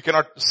which we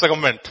cannot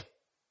circumvent.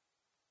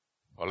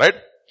 Alright?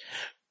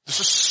 This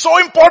is so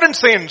important,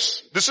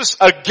 saints. This is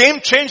a game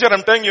changer,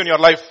 I'm telling you, in your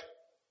life.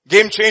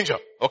 Game changer.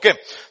 Okay.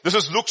 This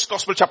is Luke's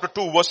Gospel chapter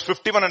 2 verse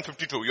 51 and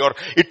 52. Your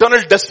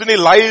eternal destiny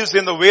lies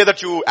in the way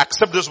that you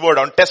accept this word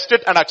and test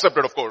it and accept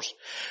it, of course.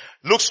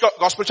 Luke's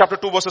Gospel chapter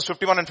 2 verses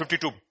 51 and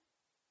 52.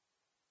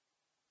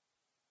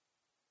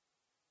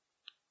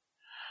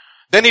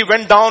 Then he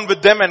went down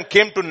with them and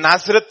came to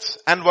Nazareth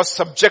and was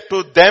subject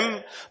to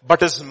them,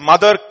 but his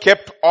mother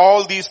kept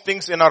all these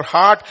things in her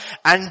heart.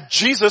 And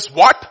Jesus,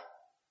 what?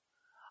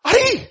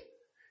 He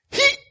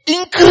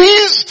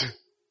increased.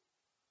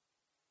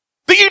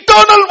 The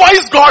eternal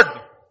wise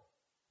God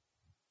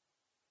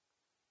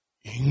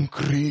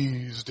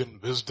increased in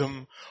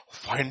wisdom,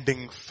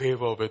 finding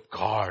favor with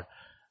God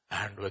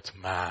and with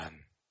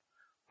man.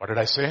 What did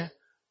I say?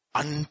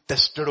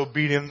 Untested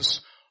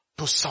obedience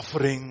to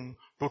suffering,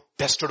 to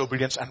tested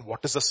obedience. And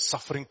what is the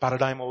suffering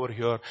paradigm over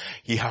here?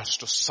 He has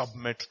to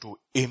submit to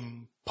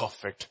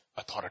imperfect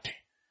authority,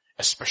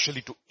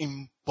 especially to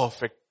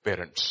imperfect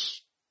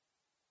parents.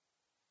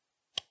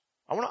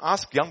 I want to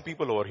ask young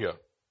people over here.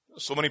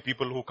 So many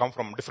people who come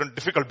from different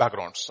difficult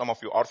backgrounds. Some of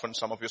you orphans,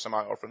 some of you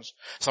semi-orphans,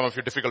 some of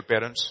you difficult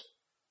parents.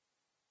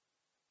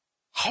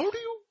 How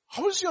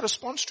is your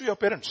response to your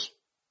parents?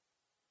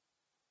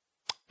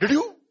 Did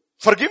you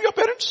forgive your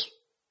parents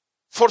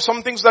for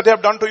some things that they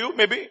have done to you,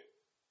 maybe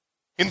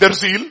in their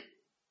zeal?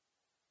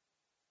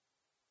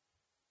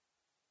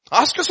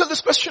 Ask yourself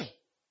this question.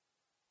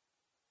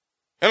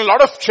 And a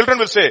lot of children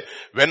will say,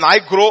 when I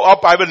grow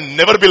up, I will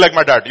never be like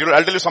my dad.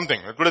 I'll tell you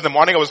something. Today in the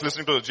morning I was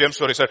listening to James'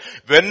 story. He said,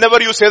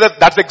 whenever you say that,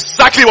 that's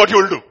exactly what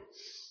you will do.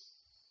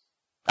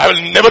 I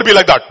will never be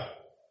like that.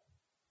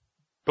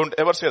 Don't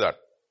ever say that.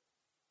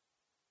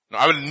 No,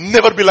 I will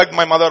never be like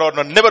my mother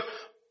or never.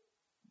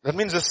 That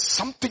means there's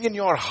something in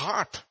your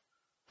heart.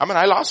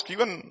 I'll ask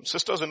even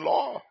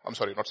sisters-in-law. I'm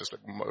sorry, not sister,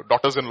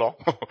 daughters-in-law.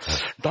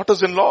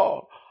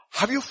 Daughters-in-law.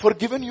 Have you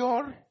forgiven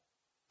your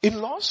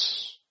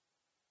in-laws?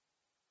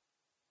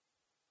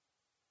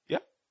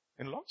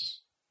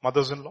 In-laws,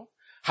 mothers-in-law.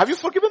 Have you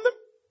forgiven them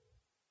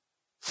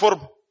for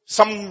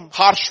some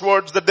harsh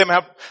words that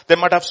they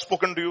might have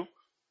spoken to you?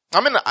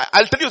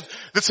 I'll tell you,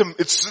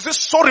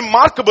 it's so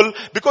remarkable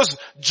because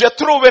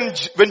Jethro, when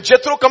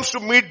Jethro comes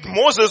to meet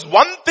Moses,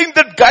 one thing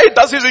that guy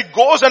does is he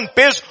goes and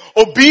pays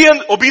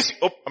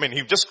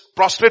he just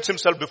prostrates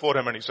himself before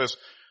him and he says,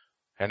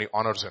 and he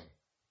honors him.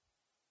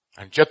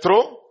 And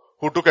Jethro,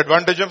 who took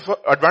advantage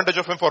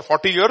of him for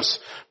 40 years,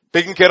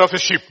 taking care of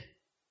his sheep.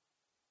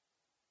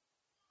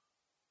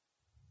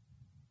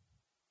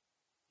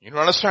 You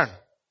don't understand.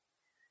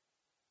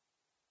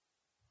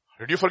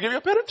 Did you forgive your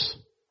parents?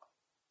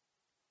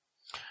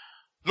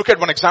 Look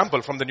at one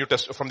example from the New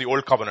Testament, from the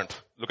Old Covenant.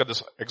 Look at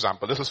this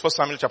example. This is 1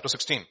 Samuel chapter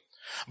 16.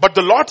 But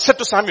the Lord said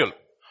to Samuel,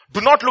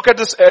 do not look at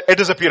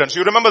his appearance.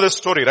 You remember this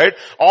story, right?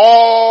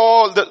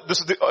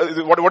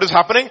 What is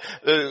happening?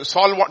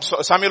 Samuel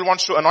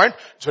wants to anoint.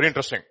 It's very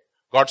interesting.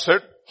 God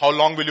said, how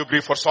long will you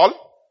grieve for Saul?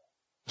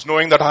 It's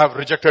knowing that I have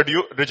rejected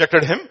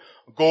him.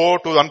 Go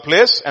to one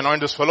place,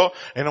 anoint this fellow.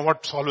 You know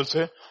what Saul will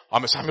say?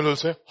 Samuel will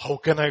say, how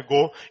can I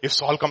go? If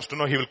Saul comes to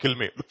know, he will kill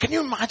me. Can you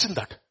imagine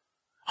that?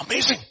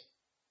 Amazing.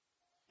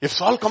 If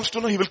Saul comes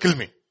to know, he will kill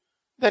me.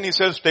 Then he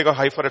says, take a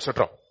heifer,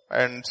 etc.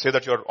 and say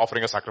that you're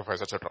offering a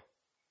sacrifice, etc.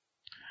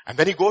 And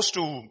then he goes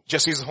to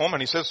Jesse's home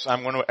and he says,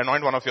 I'm going to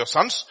anoint one of your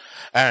sons.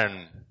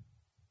 And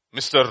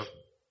Mr.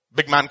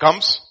 Big Man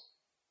comes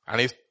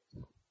and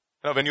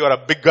when you are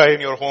a big guy in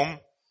your home,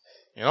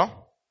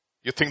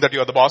 you think that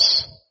you are the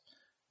boss.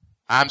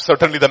 I'm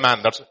certainly the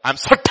man. I'm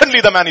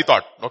certainly the man, he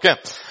thought. Okay.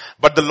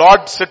 But the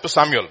Lord said to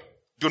Samuel,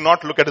 do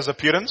not look at his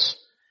appearance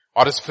or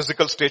or his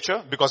physical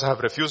stature, because I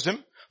have refused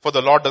him. For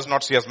the Lord does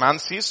not see as man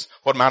sees,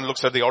 for man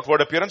looks at the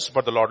outward appearance,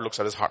 but the Lord looks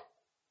at his heart.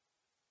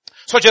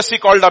 So Jesse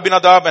called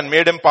Abinadab and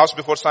made him pass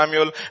before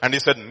Samuel, and he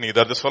said,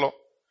 neither this fellow.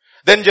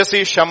 Then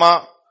Jesse,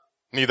 Shammah,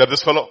 neither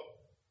this fellow.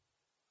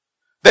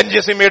 Then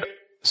Jesse made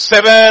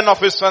 7 of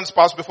his sons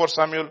pass before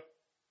Samuel.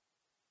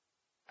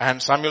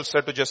 And Samuel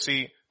said to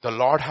Jesse, the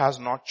Lord has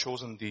not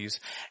chosen these.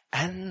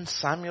 And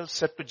Samuel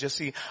said to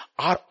Jesse,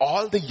 are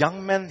all the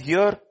young men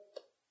here?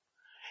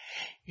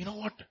 You know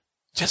what?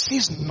 Jesse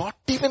is not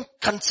even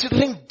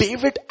considering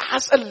David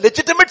as a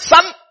legitimate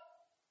son.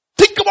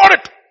 Think about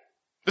it.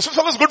 This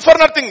fellow is good for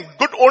nothing.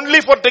 Good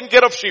only for taking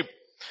care of sheep.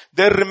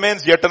 There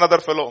remains yet another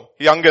fellow,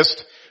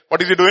 youngest.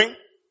 What is he doing?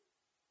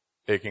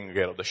 Taking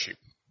care of the sheep.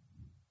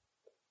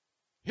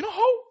 You know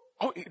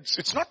how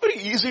it's not very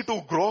easy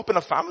to grow up in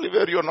a family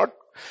where you're not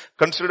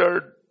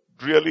considered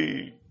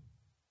really,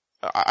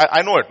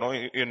 I know it, no,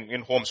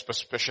 in homes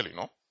especially,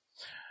 no.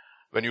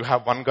 When you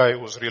have one guy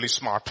who's really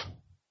smart,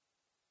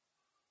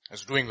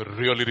 is doing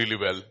really, really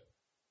well.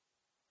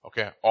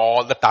 Okay,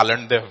 all the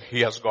talent there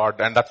he has got,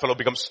 and that fellow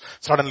becomes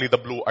suddenly the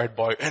blue-eyed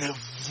boy, and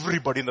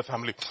everybody in the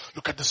family,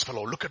 look at this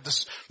fellow, look at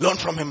this, learn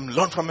from him.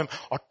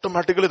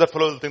 Automatically that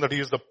fellow will think that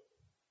he is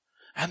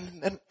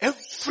and then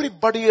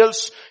everybody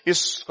else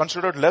is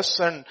considered less,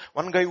 and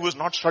one guy who is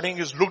not studying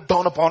is looked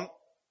down upon.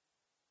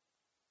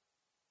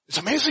 It's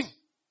amazing.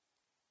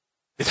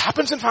 It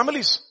happens in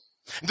families.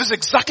 This is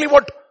exactly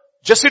what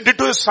Jesse did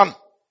to his son.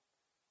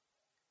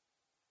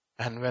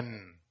 And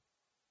when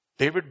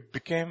David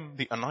became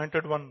the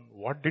anointed one,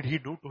 what did he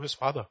do to his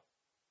father?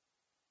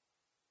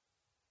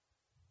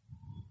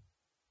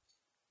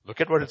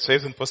 Look at what it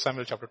says in 1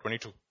 Samuel chapter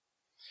 22.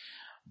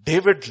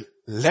 David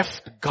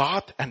left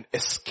Gath and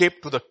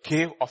escaped to the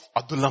cave of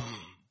Adullam.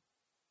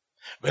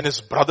 When his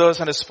brothers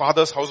and his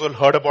father's household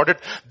heard about it,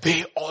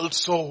 they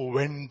also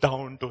went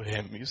down to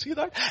him. You see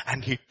that?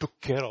 And he took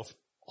care of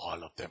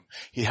all of them.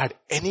 He had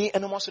any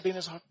animosity in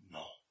his heart?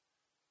 No.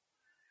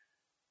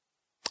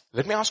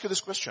 Let me ask you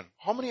this question.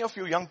 How many of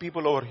you young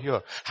people over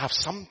here have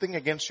something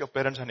against your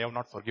parents and you have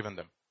not forgiven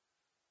them?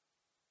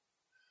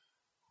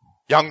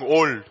 Young,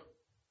 old.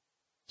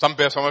 Some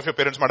of your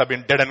parents might have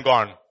been dead and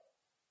gone.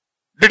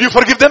 Did you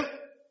forgive them?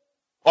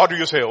 Or do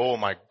you say, oh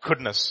my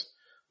goodness,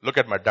 look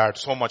at my dad,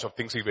 so much of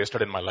things he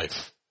wasted in my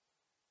life.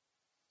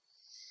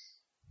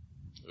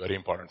 Very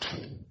important.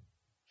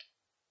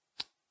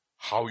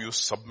 How you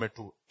submit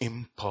to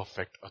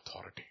imperfect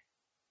authority.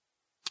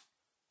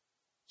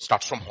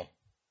 Starts from home.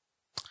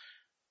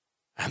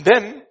 And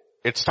then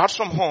it starts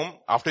from home.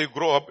 After you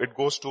grow up, it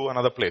goes to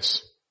another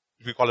place.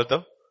 We call it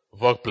the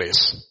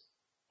workplace.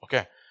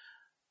 Okay.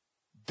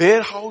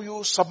 There how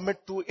you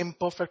submit to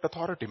imperfect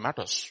authority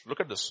matters. Look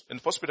at this in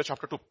 1 Peter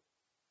chapter 2.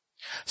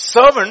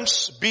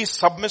 Servants, be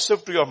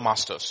submissive to your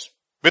masters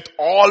with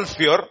all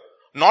fear,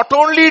 not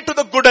only to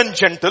the good and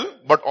gentle,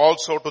 but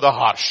also to the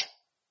harsh.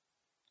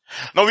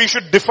 Now we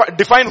should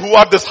define who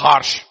are this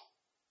harsh.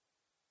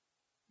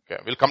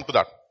 Okay, we'll come to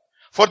that.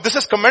 For this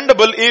is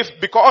commendable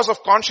if because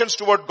of conscience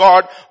toward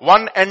God,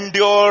 one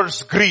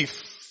endures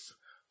grief,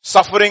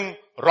 suffering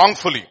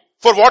wrongfully.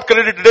 For what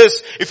credit it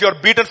is if you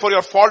are beaten for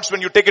your faults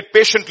when you take it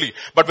patiently.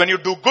 But when you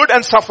do good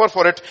and suffer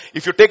for it,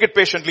 if you take it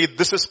patiently,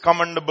 this is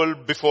commendable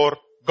before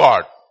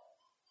God.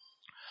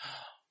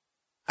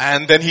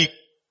 And then he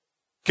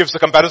gives the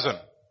comparison.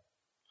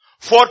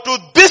 For to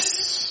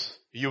this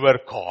you were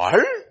called,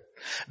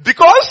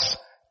 because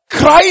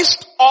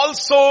Christ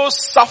also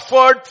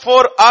suffered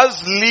for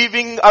us,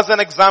 leaving us an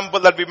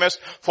example that we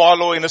must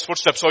follow in his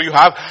footsteps. So you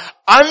have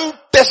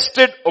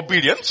untested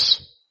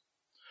obedience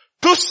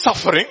to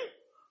suffering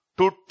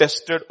to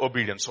tested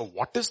obedience. So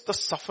what is the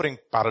suffering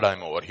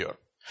paradigm over here?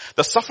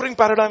 The suffering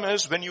paradigm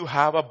is when you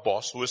have a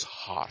boss who is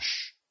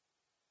harsh.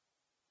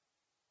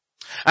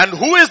 And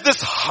who is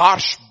this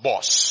harsh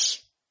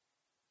boss?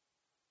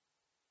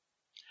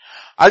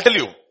 I'll tell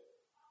you,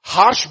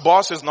 harsh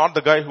boss is not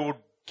the guy who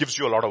gives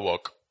you a lot of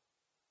work.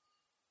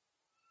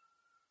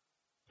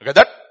 You get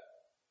that?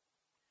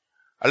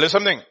 I'll tell you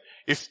something.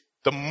 If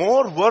the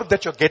more work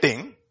that you're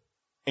getting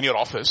in your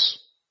office,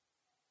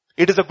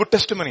 it is a good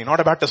testimony, not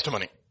a bad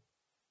testimony.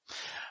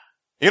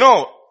 You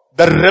know,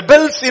 the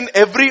rebels in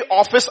every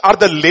office are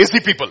the lazy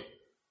people.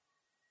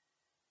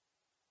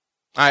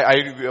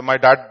 My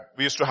dad,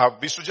 we used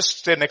to just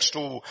stay next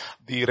to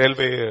the rail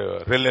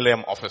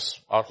Nilayam office.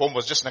 Our home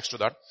was just next to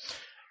that.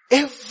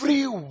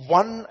 Every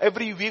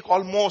week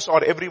almost,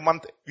 or every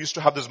month, we used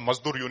to have this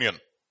Mazdoor union.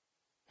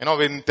 You know,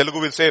 in Telugu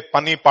we'll say,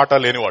 Pani Pata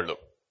Leni Valdu.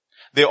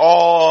 They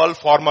all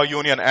form a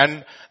union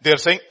and they're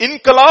saying,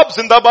 Inqilab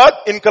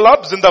Zindabad,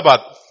 Inqilab Zindabad.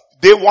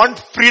 They want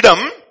freedom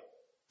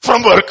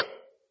from work.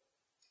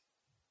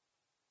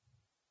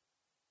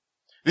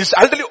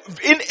 I'll tell you,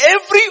 in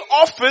every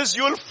office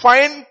you will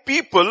find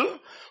people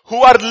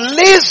who are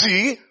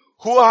lazy,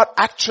 who are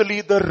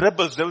actually the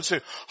rebels. They will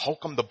say, how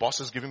come the boss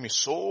is giving me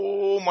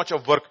so much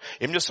of work?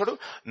 Em chestadu?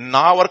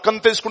 Na work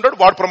ante iskuntadu,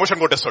 vaadu promotion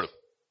kottestadu.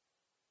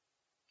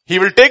 He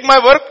will take my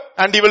work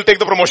and he will take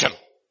the promotion.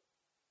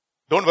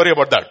 Don't worry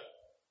about that.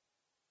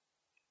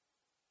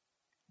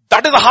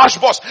 That is a harsh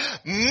boss.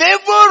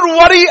 Never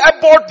worry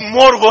about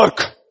more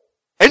work.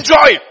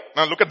 Enjoy it.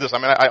 Now look at this.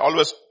 I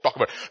always talk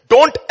about it.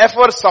 Don't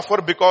ever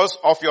suffer because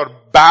of your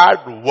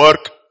bad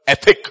work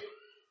ethic.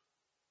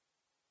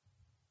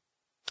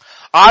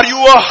 Are you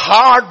a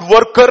hard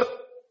worker?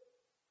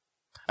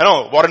 I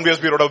know Warren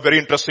Wiersbe wrote a very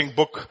interesting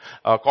book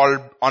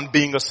called On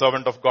Being a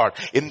Servant of God.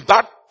 In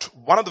that,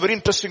 one of the very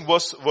interesting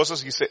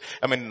verses he said,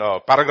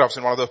 paragraphs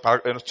in one of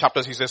the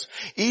chapters he says,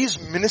 is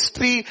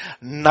ministry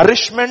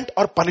nourishment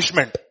or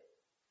punishment?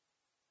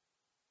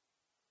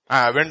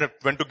 I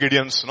went to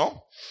Gideon's,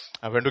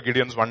 I went to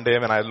Gideon's one day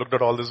when I looked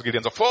at all these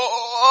Gideons.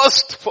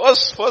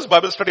 First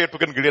Bible study I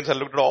took in Gideons, I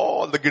looked at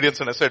all the Gideons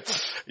and I said,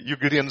 you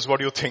Gideons, what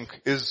do you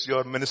think? Is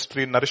your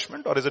ministry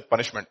nourishment or is it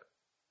punishment?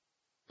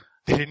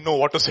 They didn't know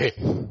what to say.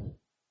 You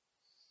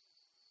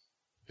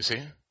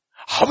see?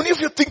 How many of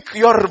you think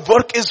your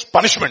work is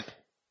punishment?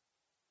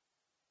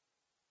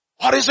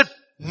 Or is it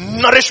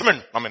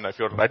nourishment? If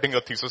you're writing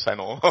a thesis, I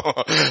know.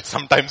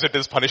 Sometimes it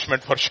is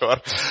punishment for sure.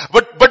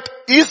 But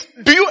do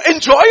you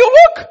enjoy your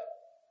work?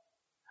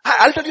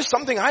 I'll tell you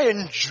something, I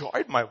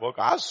enjoyed my work.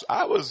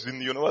 I was in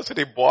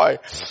university, boy.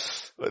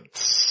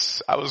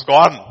 I was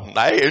gone.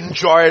 I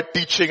enjoyed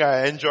teaching,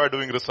 I enjoyed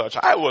doing research.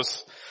 I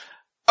was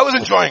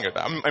enjoying it.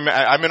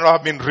 I may not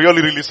have been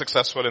really, really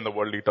successful in the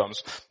worldly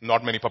terms.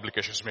 Not many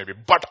publications maybe.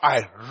 But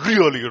I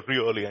really,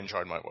 really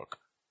enjoyed my work.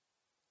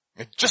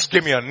 It just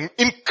gave me an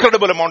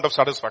incredible amount of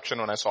satisfaction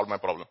when I solved my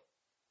problem.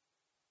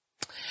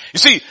 You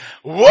see,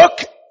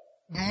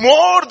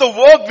 the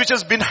work which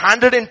has been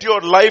handed into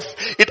your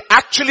life, it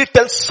actually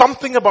tells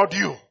something about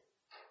you.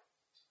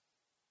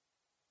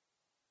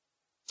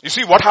 You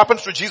see what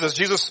happens to Jesus.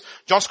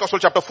 John's Gospel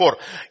chapter 4.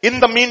 In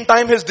the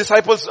meantime, his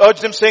disciples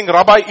urged him saying,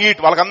 Rabbi, eat.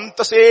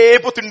 This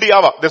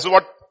is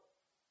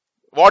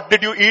what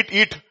did you eat?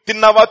 Eat.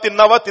 Tinnava.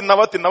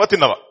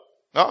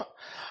 No?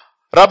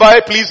 Rabbi,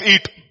 please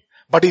eat.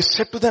 But he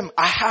said to them,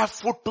 I have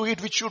food to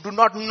eat which you do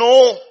not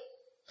know.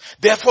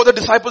 Therefore the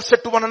disciples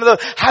said to one another,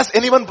 has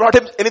anyone brought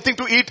him anything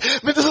to eat?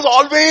 This is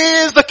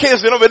always the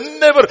case,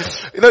 whenever,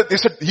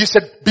 he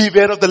said,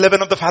 beware of the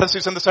leaven of the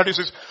Pharisees and the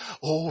Sadducees.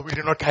 Oh, we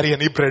do not carry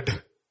any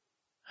bread.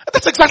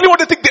 That's exactly what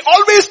they think. They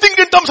always think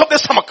in terms of their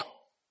stomach.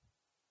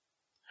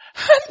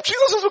 And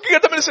Jesus is looking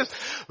at them and he says,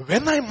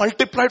 when I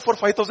multiplied for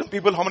 5,000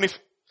 people, how many?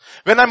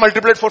 When I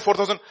multiplied for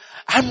 4,000,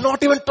 I'm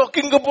not even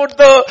talking about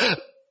the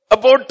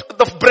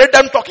bread,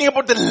 I'm talking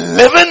about the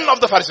leaven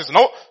of the Pharisees.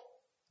 No?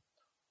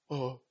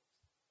 Oh,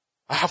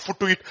 I have food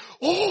to eat.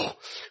 Oh,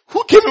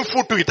 who gave him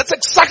food to eat? That's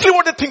exactly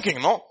what they're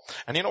thinking, no?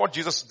 And you know what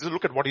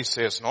look at what he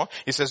says, no?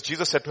 He says,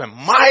 Jesus said to him,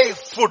 my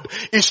food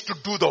is to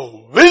do the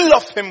will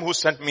of him who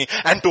sent me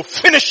and to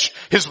finish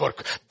his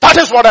work. That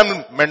is what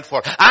I'm meant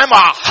for. I'm a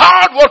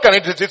hard worker.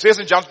 And it says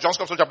in John's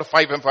Gospel chapter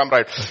 5, if I'm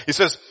right. He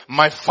says,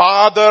 my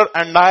Father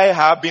and I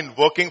have been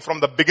working from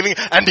the beginning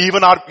and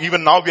even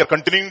now we are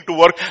continuing to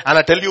work. And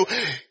I tell you,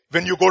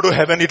 when you go to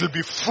heaven, it will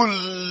be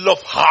full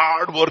of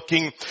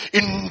hard-working,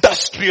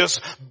 industrious,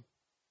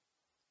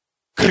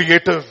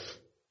 creative,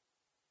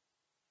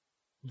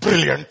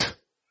 brilliant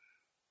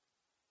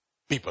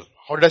people.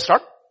 How did I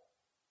start?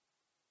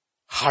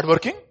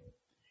 Hardworking,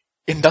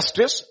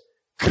 industrious,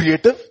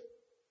 creative,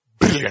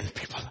 brilliant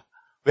people.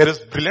 Where is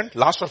brilliant?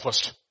 Last or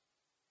first?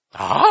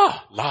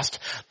 Last.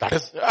 That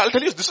is, I'll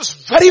tell you, this is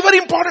very, very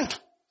important.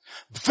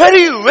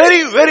 Very,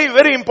 very, very,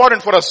 very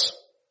important for us.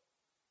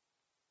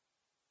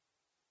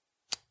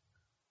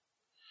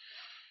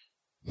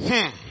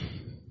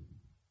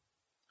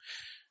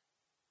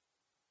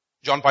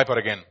 John Piper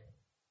again.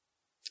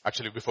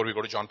 Actually, before we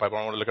go to John Piper,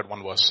 I want to look at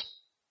one verse.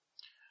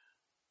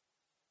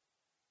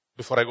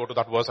 Before I go to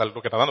that verse, I'll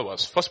look at another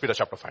verse. 1 Peter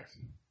chapter 5.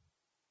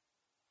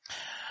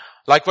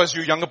 Likewise,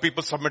 you younger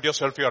people, submit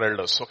yourself to your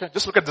elders. Okay?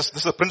 Just look at this.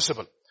 This is a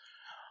principle.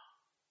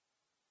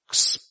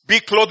 Be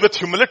clothed with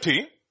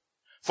humility,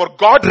 for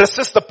God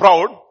resists the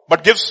proud,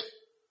 but gives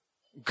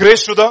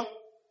grace to the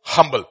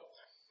humble.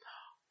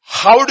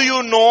 How do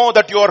you know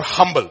that you are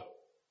humble?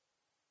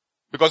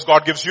 Because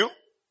God gives you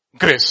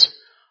grace.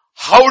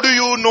 How do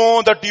you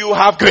know that you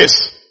have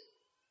grace?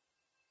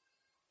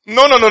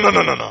 No.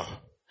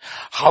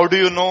 How do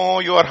you know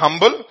you are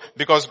humble?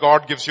 Because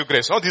God gives you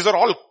grace. No, these are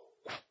all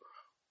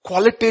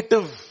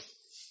qualitative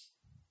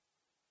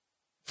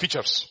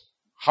features.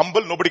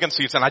 Humble, nobody can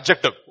see. It's an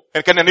adjective.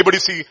 And can anybody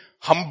see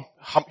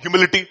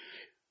humility?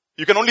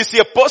 You can only see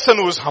a person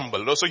who is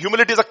humble. So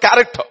humility is a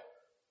character.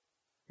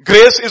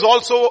 Grace is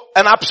also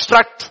an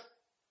abstract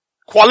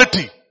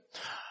quality.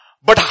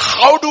 But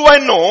how do I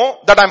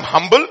know that I'm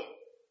humble?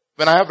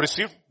 When I have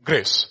received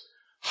grace.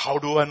 How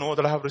do I know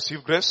that I have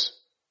received grace?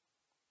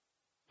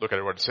 Look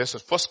at what it says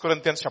in 1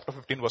 Corinthians chapter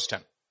 15 verse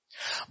 10.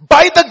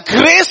 By the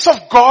grace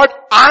of God,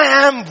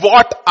 I am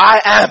what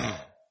I am.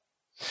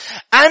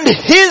 And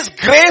his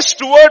grace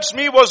towards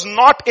me was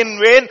not in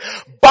vain,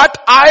 but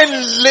I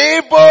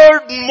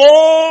labored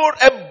more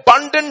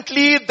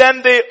abundantly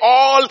than they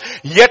all,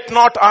 yet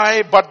not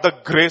I, but the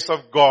grace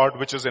of God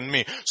which is in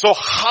me. So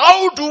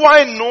how do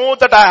I know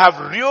that I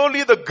have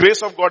really the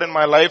grace of God in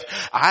my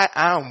life? I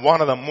am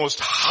one of the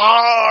most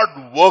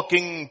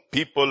hard-working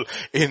people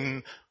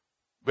in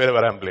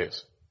wherever I'm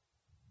placed.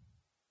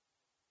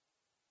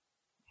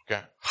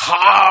 Okay.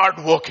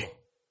 Hard-working.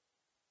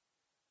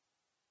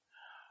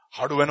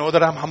 How do I know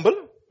that I'm humble?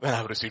 When I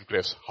have received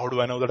grace. How do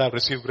I know that I have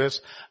received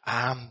grace?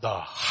 I am the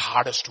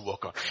hardest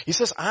worker. He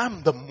says, I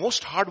am the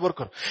most hard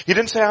worker. He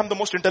didn't say I am the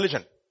most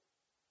intelligent.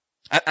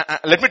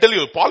 Let me tell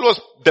you, Paul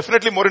was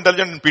definitely more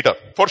intelligent than Peter.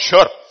 For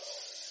sure.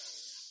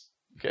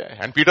 Okay.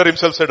 And Peter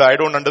himself said, I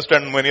don't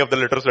understand many of the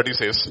letters that he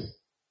says.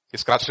 He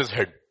scratched his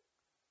head.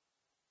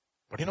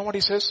 But you know what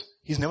he says?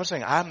 He's never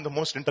saying, I am the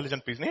most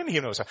intelligent person. He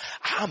never says,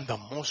 I am the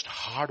most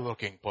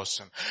hardworking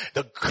person.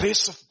 The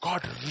grace of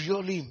God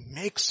really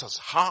makes us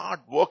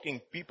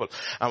hardworking people.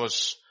 I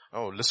was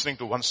listening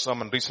to one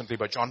sermon recently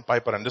by John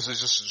Piper, and this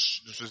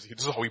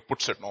is how he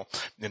puts it,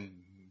 in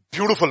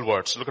beautiful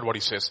words. Look at what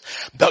he says.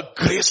 The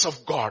grace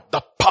of God,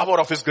 the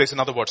power of his grace, in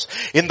other words,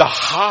 in the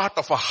heart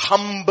of a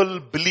humble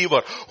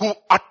believer who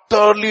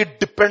utterly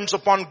depends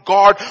upon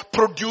God,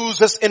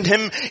 produces in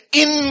him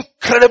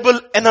incredible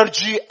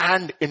energy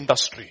and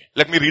industry.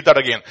 Let me read that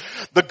again.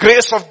 The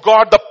grace of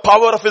God, the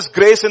power of his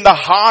grace in the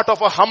heart of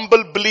a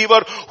humble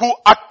believer who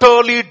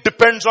utterly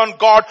depends on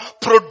God,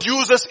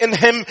 produces in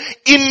him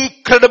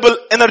incredible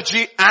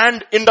energy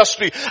and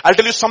industry. I'll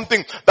tell you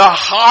something. The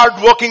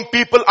hard-working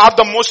people are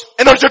the most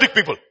energetic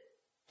people.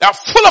 They are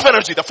full of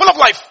energy. They're full of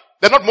life.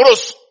 They're not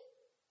morose.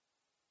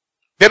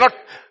 They're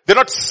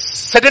not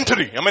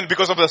sedentary. I mean,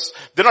 because of this,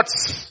 they're not,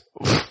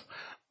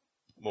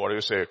 what do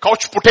you say,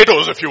 couch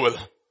potatoes, if you will.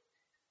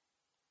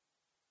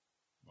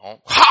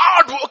 No.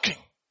 Hard working.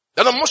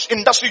 They're the most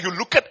industry. You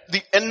look at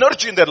the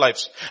energy in their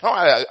lives. Now,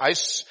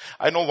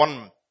 I know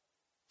one,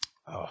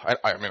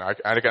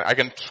 I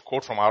can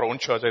quote from our own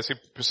church. I see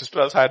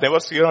sisters, I never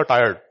see her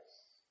tired.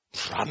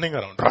 Running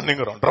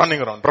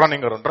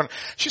around.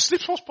 She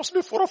sleeps most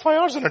possibly 4 or 5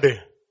 hours in a day.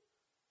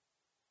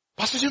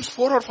 Pastor James,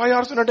 4 or 5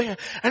 hours in a day.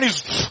 And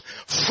he's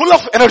full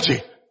of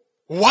energy.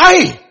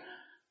 Why?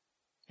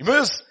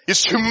 Because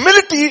his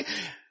humility,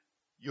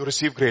 you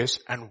receive grace.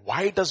 And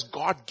why does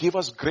God give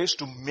us grace?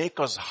 To make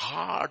us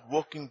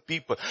hard-working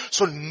people.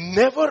 So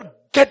never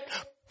get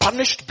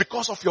punished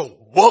because of your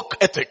work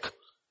ethic.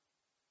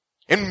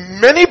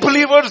 In many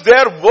believers,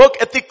 their work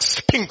ethic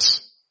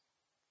stinks.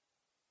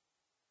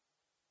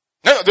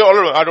 I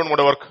don't want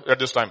to work at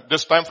this time.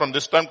 From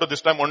this time to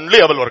this time,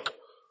 only I will work.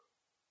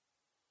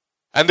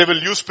 And they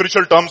will use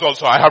spiritual terms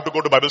also. I have to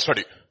go to Bible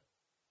study.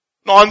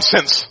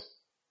 Nonsense.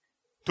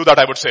 To that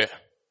I would say.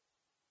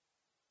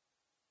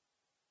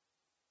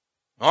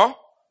 No?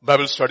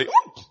 Bible study.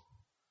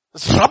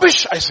 It's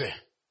rubbish, I say.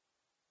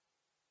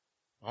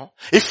 No?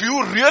 If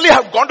you really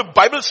have gone to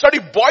Bible study,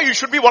 boy, you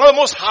should be one of the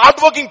most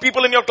hardworking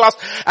people in your class,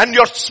 and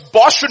your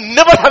boss should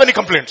never have any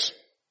complaints.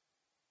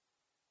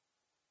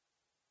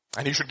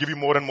 And he should give you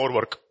more and more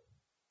work.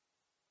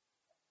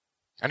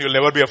 And you'll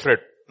never be afraid.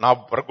 Now,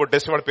 but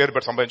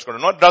somebody's going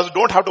to. No,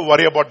 don't have to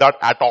worry about that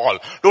at all.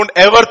 Don't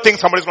ever think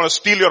somebody's going to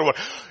steal your work.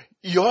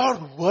 Your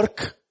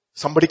work,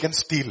 somebody can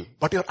steal.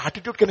 But your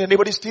attitude, can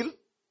anybody steal?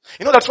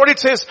 You know, that's what it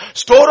says.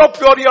 Store up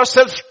for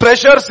yourselves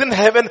treasures in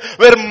heaven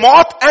where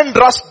moth and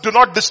rust do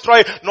not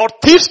destroy, nor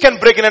thieves can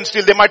break in and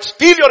steal. They might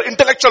steal your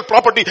intellectual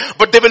property,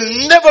 but they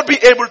will never be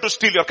able to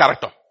steal your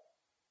character.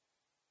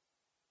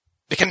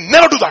 They can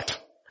never do that.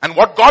 And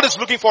what God is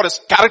looking for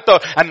is character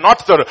and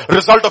not the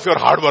result of your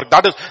hard work.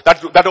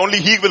 That only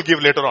He will give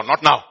later on,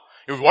 not now.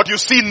 What you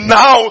see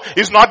now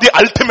is not the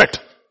ultimate.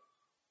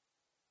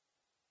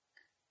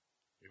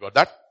 You got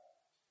that?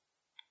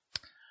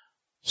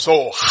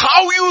 So,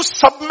 how you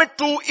submit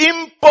to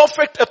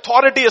imperfect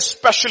authority,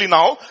 especially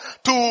now,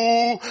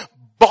 to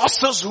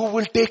bosses who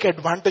will take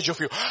advantage of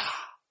you.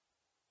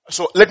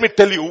 So, let me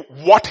tell you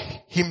what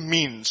He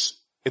means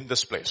in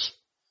this place.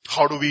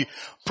 How do we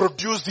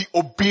produce the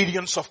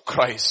obedience of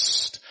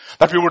Christ?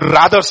 That we would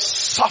rather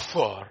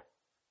suffer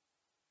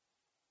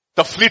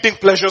the fleeting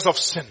pleasures of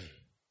sin.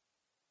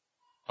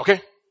 Okay?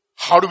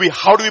 How do we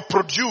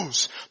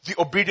produce the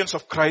obedience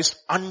of Christ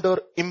under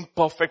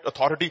imperfect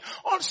authority,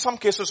 or in some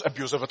cases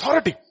abusive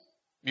authority?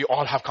 We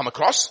all have come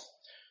across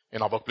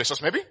in our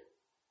workplaces maybe.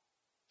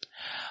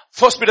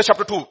 1 Peter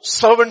chapter 2,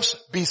 servants,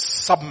 be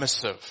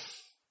submissive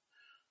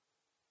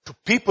to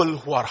people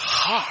who are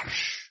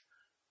harsh.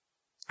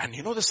 And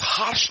you know, this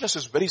harshness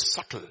is very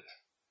subtle.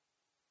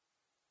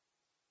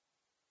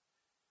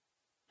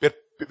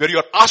 Where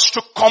you're asked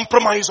to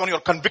compromise on your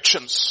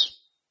convictions.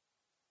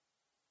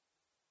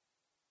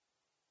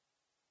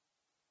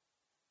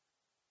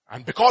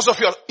 And because of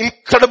your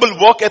incredible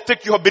work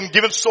ethic, you have been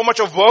given so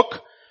much of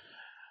work.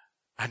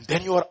 And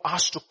then you are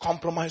asked to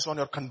compromise on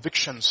your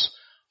convictions.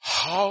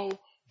 How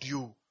do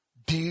you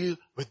deal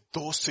with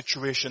those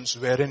situations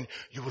wherein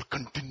you will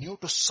continue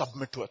to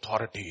submit to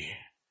authority?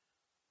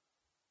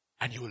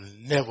 and you will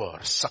never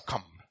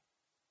succumb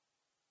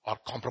or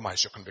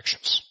compromise your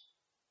convictions.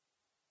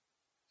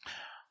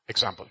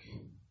 Example,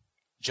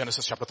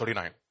 Genesis chapter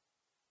 39.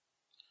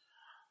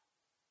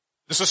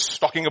 This is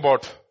talking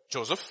about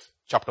Joseph,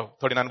 chapter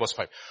 39 verse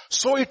 5.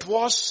 So it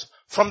was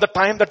from the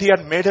time that he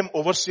had made him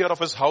overseer of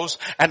his house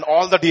and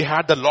all that he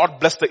had, the Lord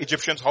blessed the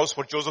Egyptian's house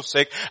for Joseph's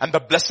sake, and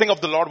the blessing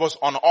of the Lord was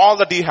on all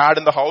that he had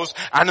in the house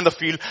and in the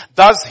field.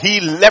 Thus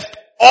he left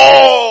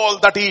all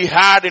that he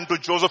had into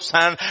Joseph's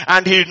hand,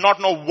 and he did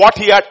not know what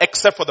he had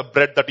except for the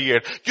bread that he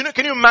ate.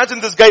 Can you imagine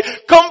this guy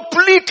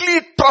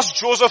completely trusts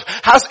Joseph,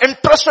 has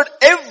entrusted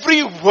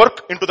every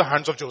work into the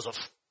hands of Joseph.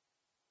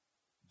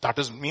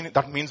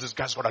 That means this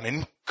guy's got an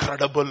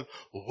incredible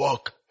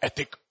work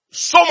ethic.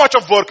 So much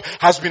of work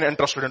has been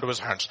entrusted into his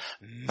hands.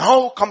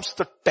 Now comes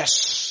the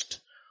test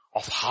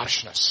of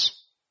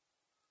harshness.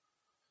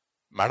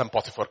 Madam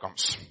Potiphar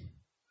comes.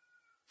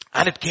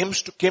 And it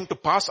came to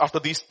pass after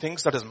these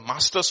things that his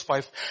master's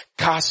wife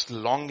cast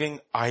longing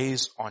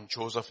eyes on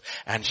Joseph,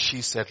 and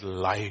she said,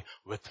 lie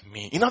with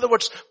me. In other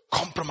words,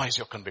 compromise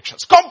your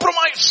convictions.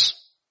 Compromise!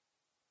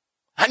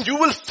 And you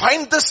will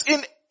find this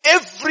in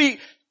every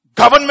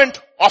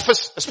government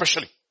office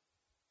especially.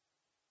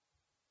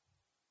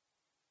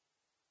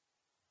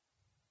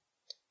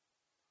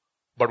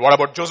 But what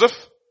about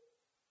Joseph?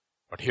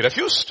 But he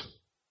refused.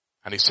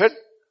 And he said,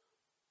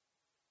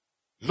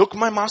 look,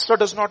 my master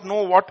does not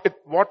know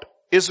what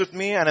is with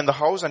me and in the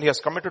house, and he has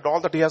committed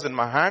all that he has in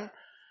my hand.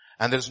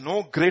 And there is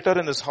no greater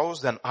in this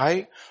house than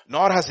I,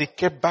 nor has he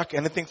kept back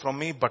anything from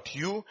me but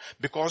you,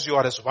 because you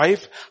are his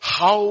wife.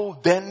 How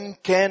then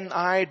can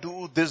I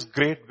do this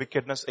great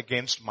wickedness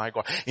against my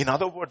God? In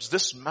other words,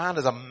 this man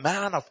is a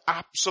man of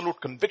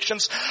absolute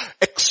convictions,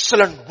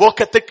 excellent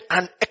work ethic,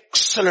 and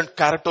excellent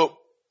character,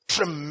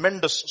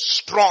 tremendous,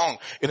 strong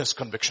in his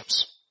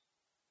convictions.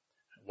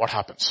 What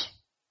happens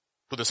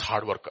to this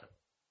hard worker?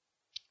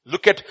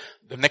 Look at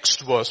the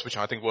next verse, which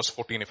I think verse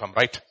 14 if I'm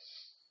right.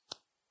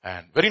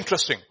 And very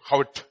interesting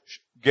how it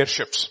gear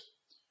shifts.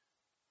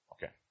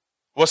 Okay.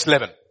 Verse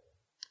 11.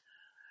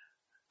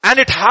 And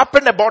it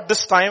happened about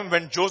this time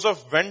when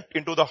Joseph went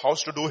into the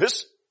house to do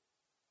his,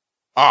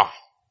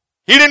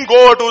 he didn't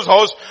go to his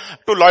house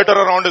to loiter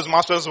around his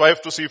master's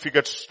wife to see if he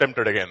gets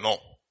tempted again. No.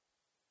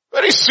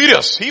 Very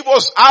serious. He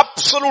was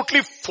absolutely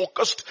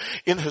focused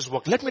in his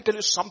work. Let me tell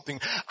you something.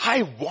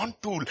 I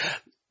want to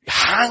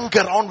hang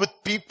around with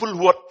people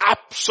who are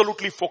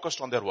absolutely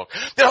focused on their work.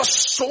 There are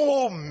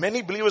so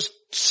many believers,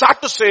 sad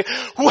to say,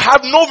 who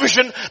have no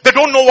vision. They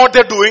don't know what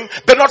they're doing.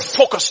 They're not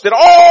focused. They're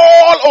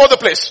all over the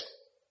place.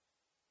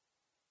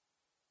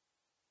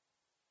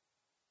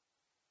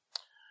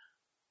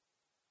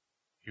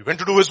 He went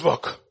to do his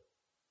work.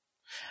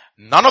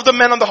 None of the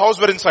men on the house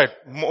were inside.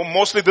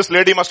 Mostly this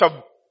lady must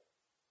have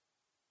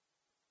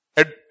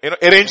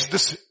arranged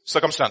this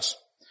circumstance.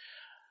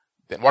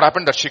 Then what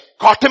happened? That she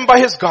caught him by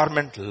his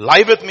garment,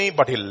 lie with me,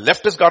 but he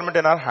left his garment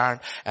in her hand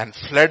and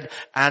fled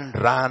and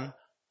ran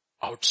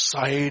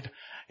outside.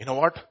 You know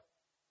what?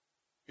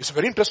 It's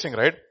very interesting,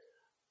 right?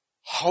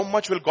 How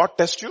much will God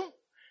test you?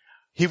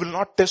 He will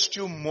not test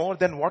you more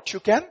than what you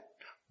can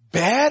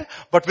bear,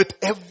 but with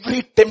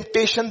every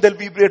temptation there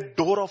will be a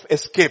door of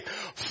escape.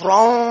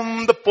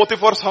 From the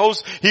Potiphar's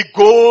house, he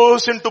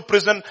goes into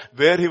prison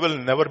where he will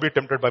never be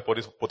tempted by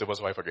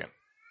Potiphar's wife again.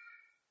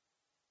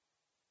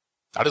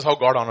 That is how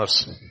God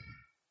honors.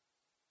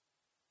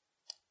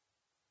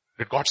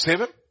 Did God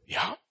save him?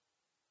 Yeah.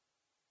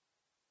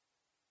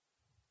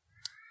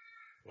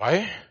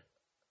 Why?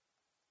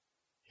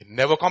 He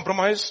never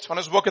compromised on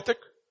his work ethic.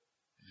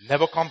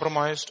 Never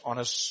compromised on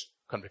his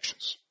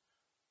convictions.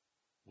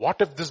 What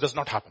if this does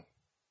not happen?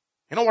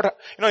 You know what?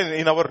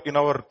 In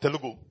our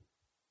Telugu,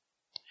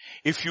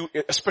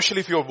 especially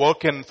if you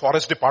work in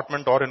forest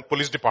department or in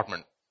police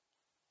department,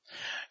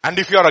 and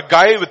if you are a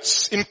guy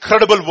with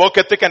incredible work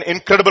ethic and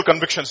incredible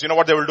convictions, you know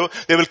what they will do?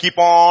 They will keep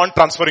on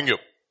transferring you.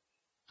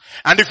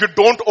 And if you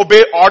don't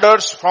obey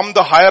orders from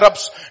the higher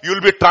ups, you will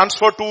be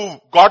transferred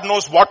to God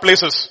knows what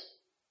places.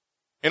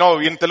 In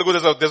Telugu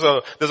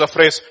there's a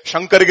phrase,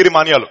 Shankaragiri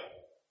Manyalu.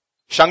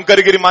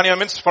 Shankaragiri Manya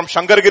means from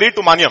Shankaragiri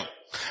to Manyam.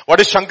 What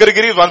is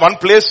Shankaragiri? One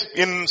place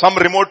in some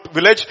remote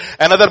village.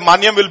 Another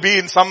Manyam will be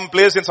in some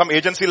place in some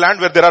agency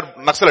land where there are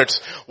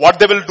Naxalites. What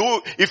they will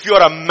do, if you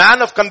are a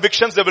man of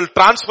convictions, they will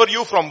transfer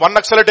you from one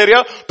Naxalite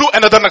area to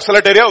another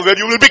Naxalite area where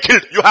you will be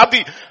killed.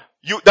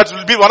 That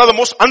will be one of the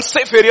most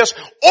unsafe areas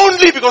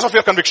only because of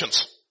your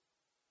convictions.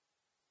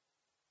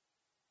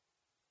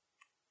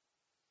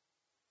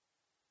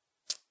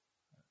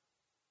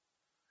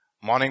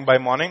 Morning by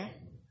morning,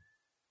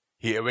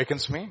 he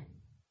awakens me.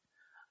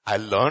 I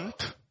learned.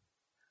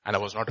 And I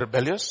was not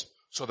rebellious,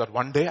 so that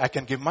one day I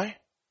can give my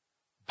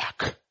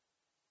back.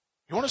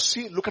 You want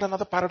to look at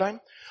another paradigm?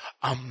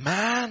 A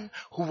man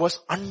who was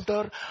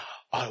under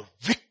a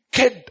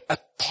wicked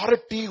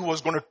authority who was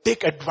going to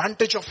take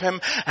advantage of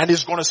him and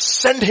is going to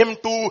send him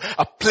to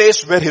a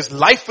place where his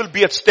life will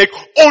be at stake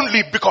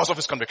only because of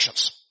his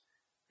convictions.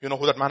 You know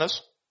who that man is?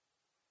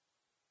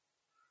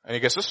 Any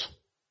guesses?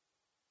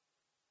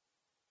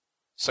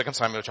 2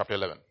 Samuel chapter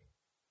 11.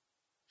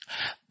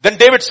 Then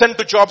David sent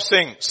to Joab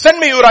saying, send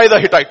me Uriah the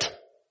Hittite.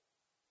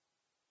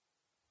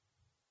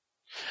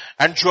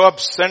 And Joab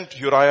sent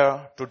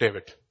Uriah to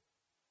David.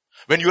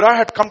 When Uriah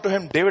had come to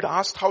him, David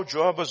asked how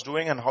Joab was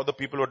doing and how the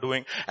people were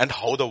doing and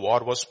how the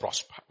war was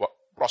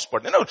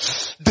prospered.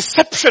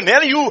 Deception.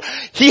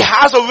 He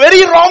has a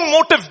very wrong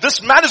motive.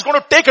 This man is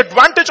going to take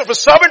advantage of a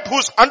servant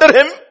who's under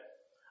him.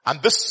 And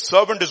this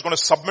servant is going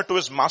to submit to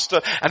his master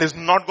and is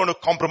not going to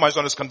compromise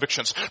on his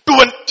convictions. To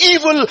an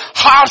evil,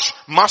 harsh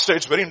master.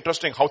 It's very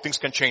interesting how things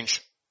can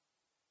change.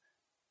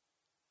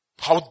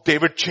 How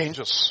David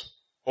changes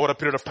over a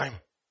period of time.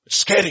 It's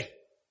scary.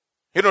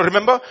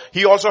 Remember,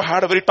 he also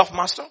had a very tough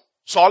master.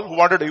 Saul,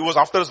 he was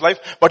after his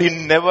life, but he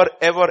never,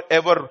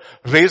 ever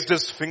raised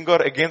his finger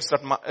against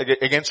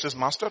his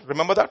master.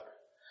 Remember that?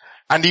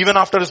 And even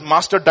after his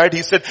master died,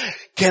 he said,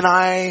 can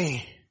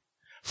I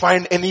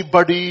find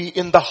anybody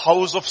in the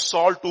house of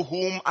Saul to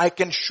whom I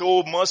can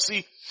show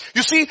mercy?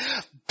 You see,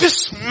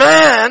 this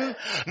man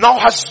now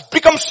has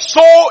become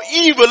so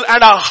evil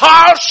and a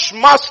harsh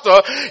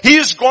master. He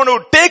is going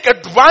to take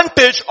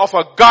advantage of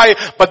a guy,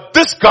 but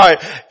this guy,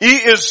 he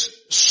is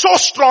so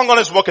strong on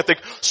his work ethic,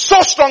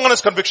 so strong on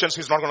his convictions,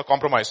 he's not going to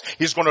compromise.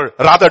 He's going to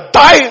rather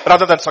die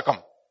rather than succumb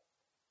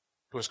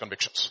to his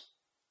convictions.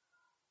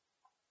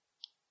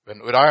 When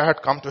Uriah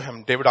had come to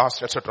him, David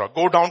asked, etc.,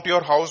 go down to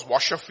your house,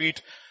 wash your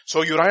feet.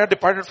 So Uriah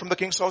departed from the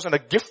king's house and a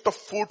gift of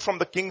food from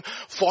the king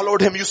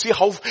followed him. You see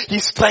how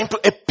he's trying to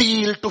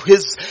appeal to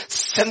his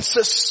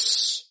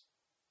senses.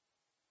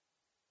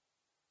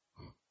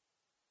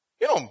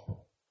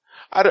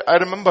 I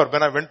remember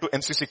when I went to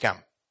NCC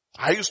camp,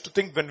 I used to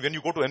think when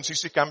you go to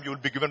NCC camp, you will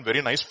be given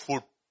very nice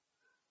food.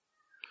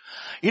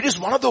 It is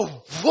one of the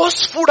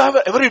worst food I have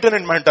ever eaten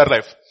in my entire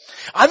life.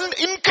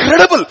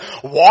 Incredible.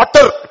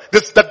 Water.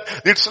 It's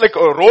like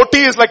roti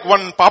is like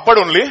one papad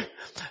only.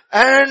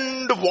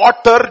 And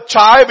water,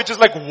 chai, which is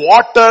like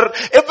water.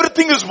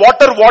 Everything is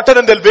water,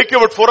 and they'll wake you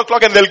up at 4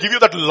 o'clock and they'll give you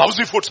that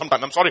lousy food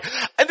sometime. I'm sorry.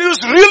 And it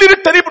was really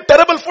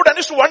terrible food. I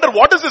used to wonder,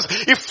 what is this?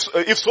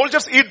 If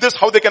soldiers eat this,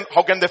 how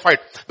can they fight?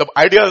 The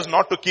idea is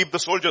not to keep the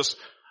soldiers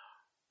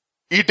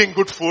eating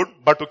good food,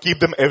 but to keep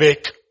them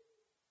awake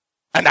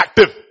and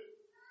active.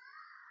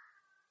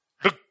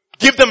 To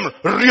give them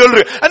real.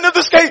 And then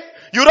this guy,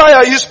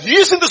 Uriah,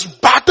 he's in this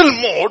battle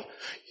mode.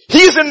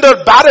 He's in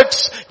the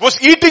barracks,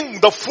 was eating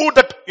the food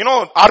that,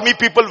 army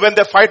people when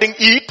they're fighting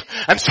eat,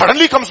 and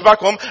suddenly comes back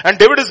home and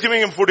David is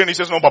giving him food and he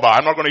says, no Baba,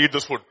 I'm not going to eat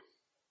this food.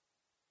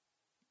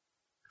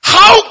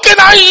 How can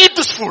I eat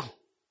this food?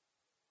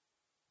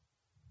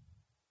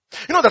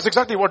 That's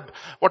exactly what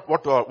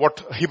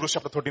Hebrews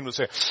chapter 13 will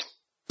say.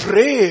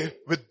 Pray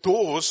with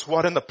those who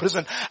are in the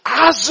prison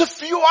as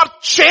if you are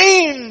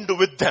chained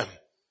with them.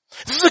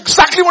 This is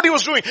exactly what he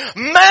was doing.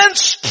 Man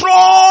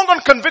strong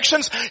on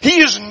convictions. He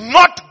is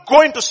not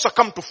going to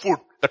succumb to food,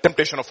 the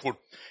temptation of food.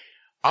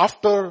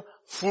 After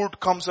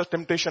food comes a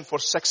temptation for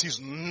sex, he's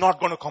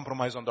not going to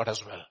compromise on that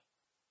as well.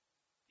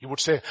 He would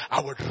say,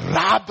 I would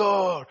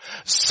rather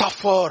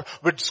suffer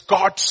with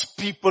God's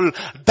people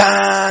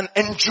than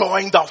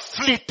enjoying the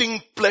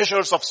fleeting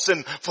pleasures of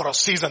sin for a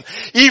season.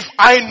 If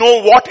I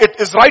know what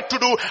it is right to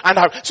do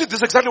see, this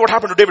is exactly what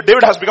happened to David.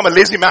 David has become a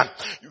lazy man.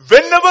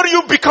 Whenever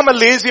you become a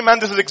lazy man,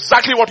 this is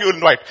exactly what you will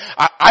invite.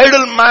 An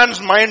idle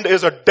man's mind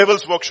is a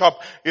devil's workshop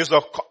is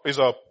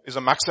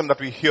a maxim that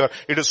we hear.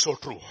 It is so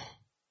true.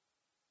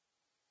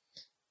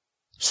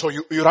 So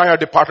Uriah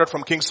departed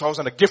from king's house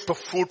and a gift of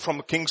food from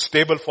the king's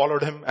table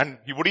followed him. And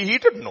would he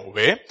eat it? No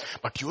way.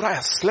 But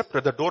Uriah slept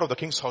at the door of the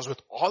king's house with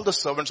all the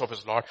servants of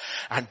his lord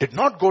and did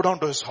not go down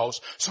to his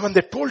house. So when they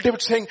told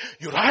David saying,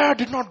 Uriah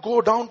did not go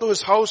down to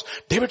his house,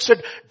 David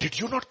said, did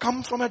you not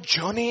come from a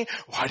journey?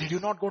 Why did you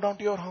not go down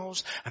to your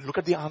house? And look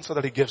at the answer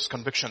that he gives,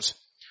 convictions.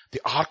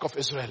 The ark of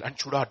Israel and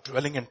Judah are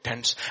dwelling in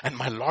tents, and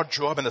my lord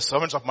Joab and the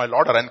servants of my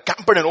lord are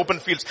encamped in open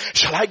fields.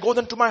 Shall I go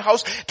then to my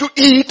house to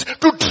eat,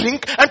 to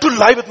drink, and to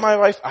lie with my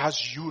wife?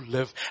 As you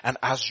live and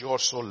as your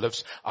soul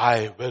lives,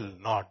 I will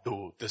not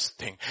do this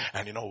thing.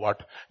 And you know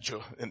what?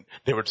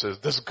 David says,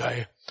 this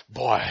guy,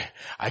 boy,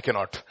 I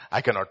cannot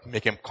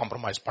make him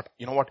compromise. But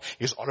you know what?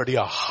 He's already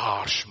a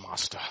harsh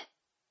master.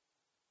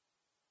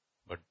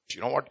 But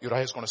you know what?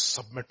 Uriah is going to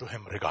submit to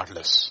him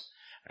regardless.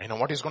 And you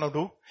know what he's going to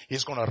do?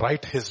 He's going to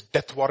write his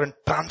death warrant,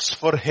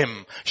 transfer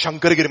him,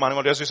 Shankaragiri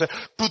Manimali, as you say,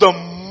 to the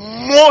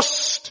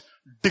most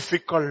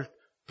difficult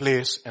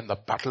place in the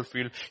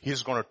battlefield.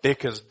 He's going to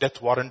take his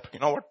death warrant. You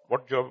know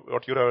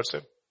what Uriah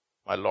said?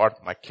 My Lord,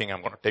 my King,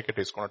 I'm going to take it.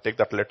 He's going to take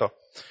that letter.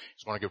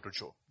 He's going to give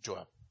to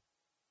Joab.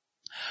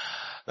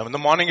 Now in the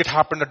morning it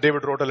happened that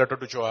David wrote a letter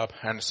to Joab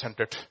and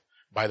sent it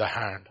by the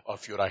hand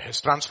of Uriah.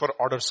 His transfer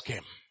orders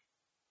came.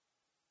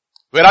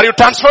 Where are you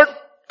transferred?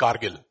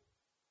 Kargil.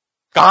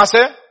 कहां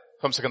से?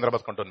 From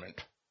Secunderabad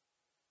cantonment.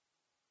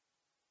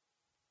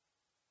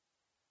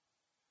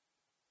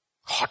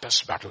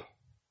 Hottest battle.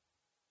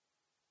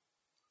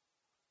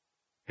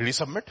 Did he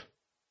submit?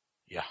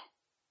 Yeah.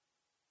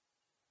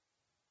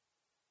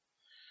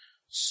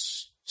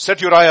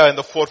 Set Uriah in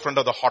the forefront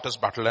of the hottest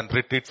battle and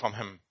retreat from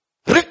him.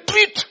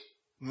 Retreat!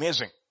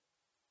 Amazing.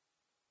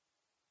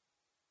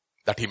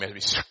 that he may be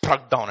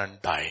struck down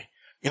and die.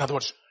 In other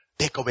words,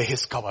 take away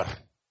his cover.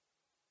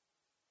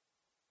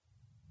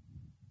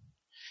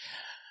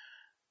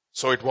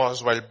 So it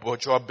was while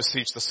Joab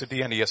besieged the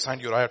city and he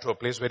assigned Uriah to a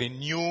place where he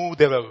knew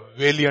there were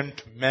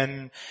valiant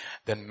men.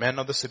 Then men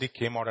of the city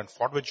came out and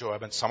fought with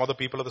Joab, and some of the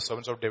people of the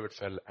servants of David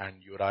fell,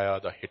 and Uriah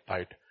the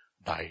Hittite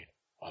died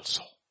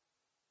also.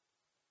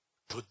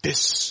 To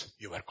this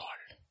you were called.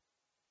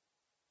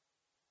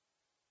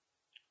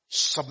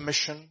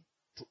 Submission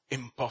to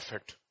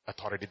imperfect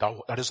authority.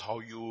 That is how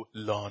you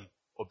learn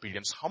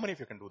obedience. How many of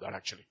you can do that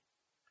actually?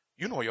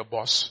 You know your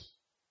boss.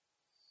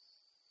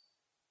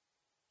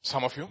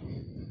 Some of you.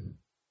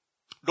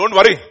 Don't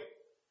worry.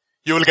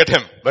 You will get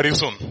him very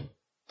soon.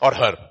 Or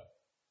her.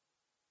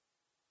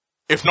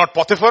 If not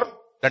Potiphar,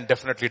 then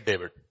definitely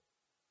David.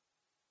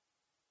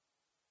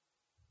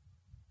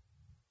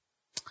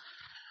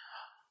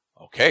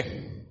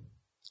 Okay.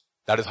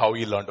 That is how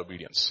he learned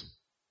obedience.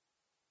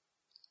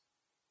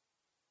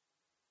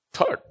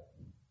 Third,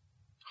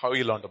 how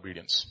he learned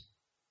obedience.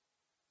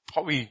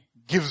 How he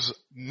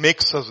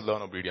makes us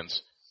learn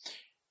obedience.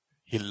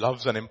 He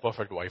loves an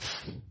imperfect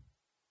wife.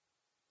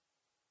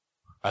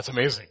 That's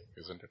amazing,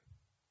 isn't it?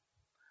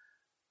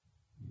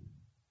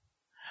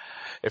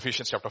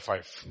 Ephesians chapter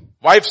 5.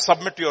 Wives,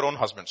 submit to your own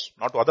husbands.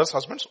 Not to others'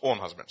 husbands, own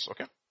husbands,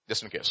 okay?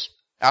 Just in case.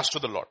 As to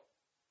the Lord.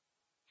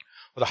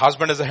 The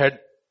husband is the head.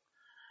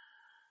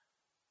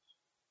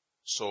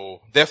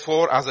 So,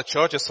 therefore, as the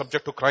church is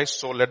subject to Christ,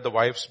 so let the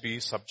wives be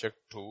subject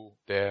to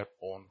their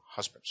own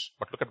husbands.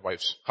 But look at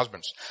wives,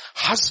 husbands.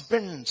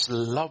 Husbands,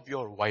 love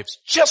your wives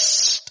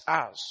just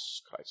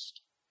as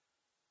Christ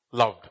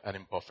loved an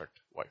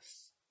imperfect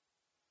wife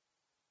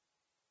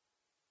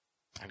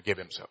and gave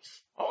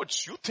himself. Oh,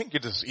 you think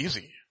it is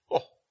easy.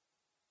 Oh.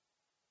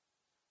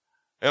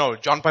 You know,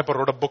 John Piper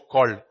wrote a book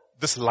called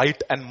This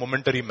Light and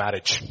Momentary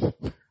Marriage.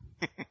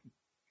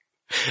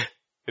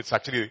 It's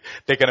actually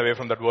taken away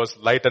from that verse,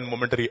 light and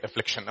momentary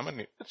affliction. I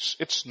mean,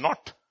 it's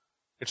not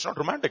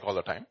romantic all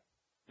the time.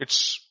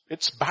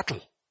 It's battle.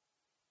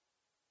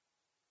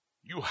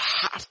 You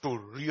have to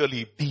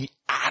really be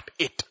at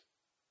it.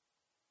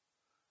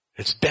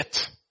 It's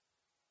death.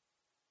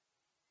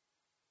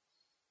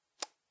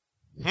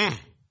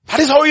 That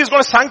is how he is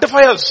going to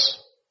sanctify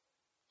us.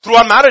 Through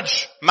our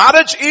marriage.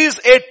 Marriage is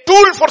a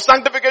tool for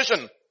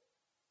sanctification.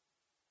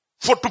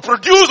 To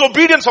produce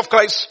obedience of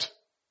Christ.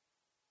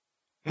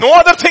 No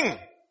other thing.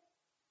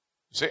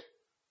 See?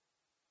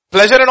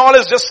 Pleasure and all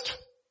is just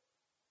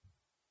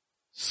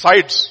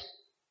sides.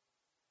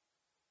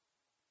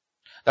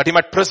 That he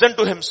might present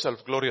to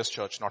himself glorious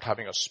church, not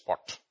having a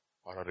spot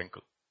or a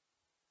wrinkle,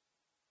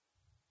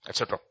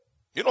 etc.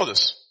 You know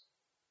this.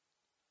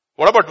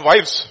 What about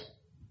wives?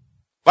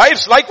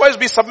 Wives, likewise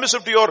be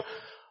submissive to your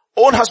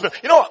own husband.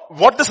 You know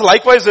what this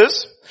likewise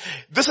is?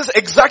 This is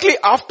exactly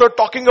after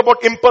talking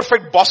about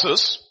imperfect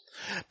bosses.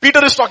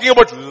 Peter is talking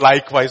about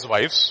likewise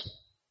wives.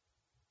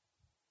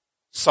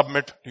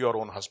 Submit to your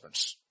own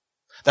husbands.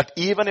 That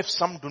even if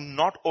some do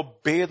not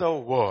obey the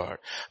word,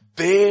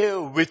 they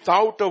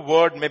without a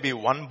word may be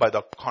won by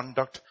the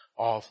conduct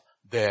of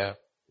their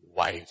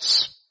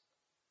wives.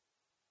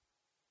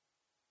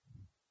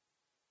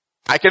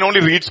 I can only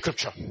read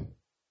scripture.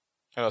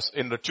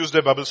 In the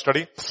Tuesday Bible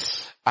study,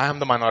 I am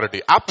the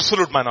minority.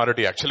 Absolute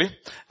minority actually.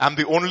 I'm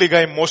the only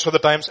guy most of the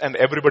times and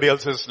everybody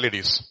else is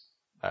ladies.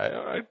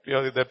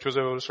 That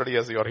Tuesday Bible study,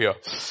 yes, you're here.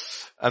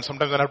 And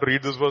sometimes when I have to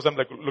read this verse, I'm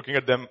like looking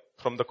at them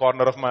from the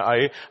corner of my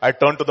eye. I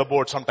turn to the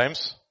board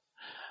sometimes.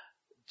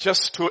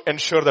 Just to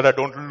ensure that I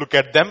don't look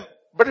at them.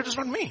 But it is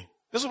not me.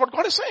 This is what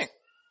God is saying.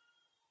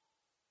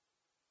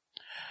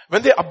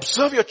 When they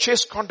observe your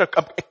chaste conduct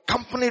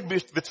accompanied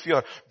with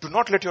fear, do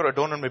not let your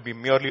adornment be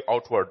merely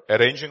outward,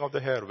 arranging of the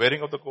hair,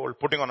 wearing of the gold,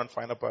 putting on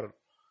fine apparel.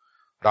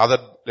 Rather,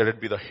 let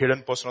it be the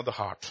hidden person of the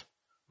heart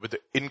with the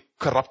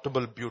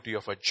incorruptible beauty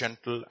of a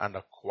gentle and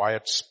a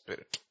quiet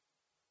spirit.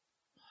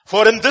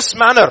 For in this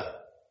manner,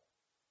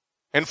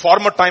 in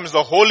former times,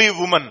 the holy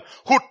women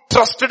who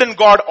trusted in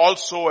God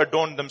also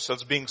adorned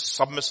themselves, being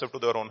submissive to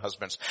their own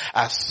husbands,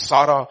 as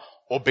Sarah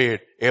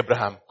obeyed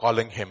Abraham,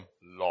 calling him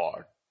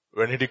Lord.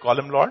 When did he call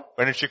him Lord?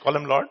 When did she call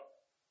him Lord?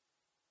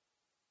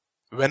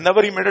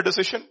 Whenever he made a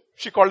decision,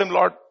 she called him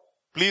Lord.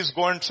 Please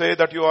go and say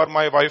that you are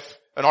my wife,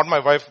 not my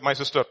wife, my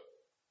sister.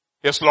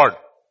 Yes, Lord.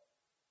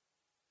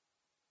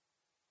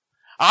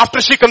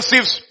 After she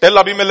conceives, tell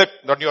Abimelech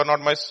that you are not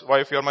my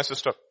wife, you are my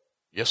sister.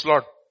 Yes,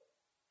 Lord.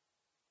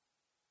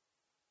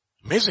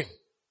 Amazing.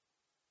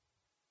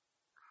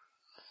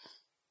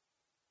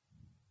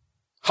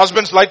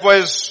 Husbands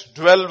likewise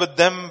dwell with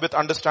them with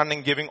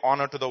understanding, giving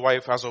honor to the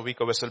wife as a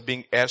weaker vessel,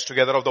 being heirs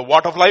together of the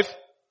what of life?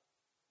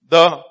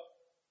 The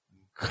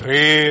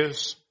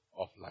grace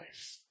of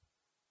life.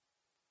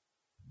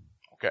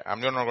 Okay,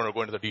 I'm not going to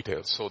go into the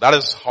details. So that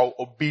is how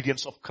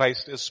obedience of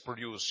Christ is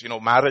produced. You know,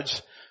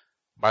 marriage,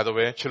 by the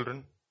way,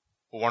 children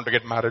who want to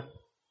get married.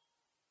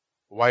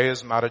 Why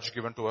is marriage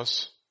given to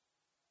us?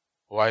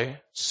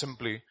 Why?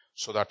 Simply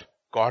so that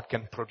God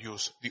can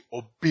produce the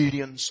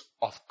obedience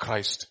of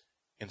Christ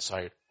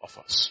inside of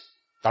us.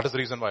 That is the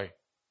reason why.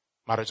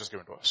 Marriage is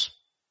given to us.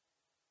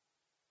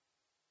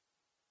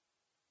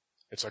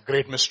 It's a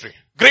great mystery.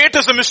 Great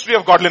is the mystery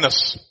of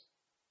godliness.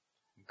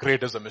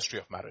 Great is the mystery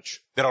of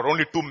marriage. There are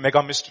only two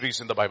mega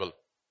mysteries in the Bible.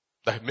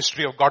 The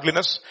mystery of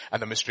godliness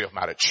and the mystery of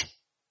marriage.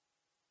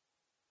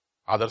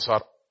 Others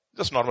are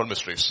just normal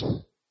mysteries.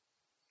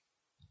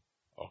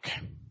 Okay.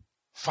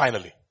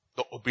 Finally,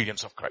 the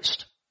obedience of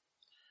Christ.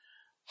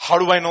 How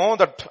do I know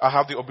that I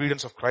have the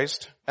obedience of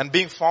Christ? And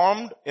being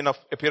formed in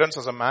appearance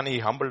as a man, he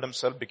humbled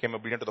himself, became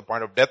obedient to the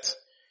point of death,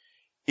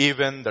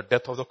 even the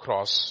death of the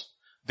cross.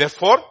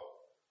 Therefore,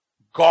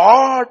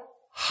 God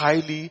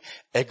highly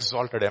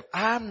exalted him.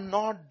 I'm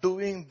not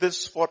doing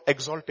this for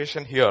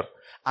exaltation here.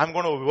 I'm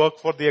going to work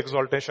for the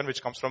exaltation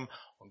which comes from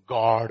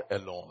God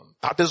alone.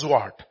 That is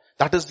what?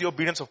 That is the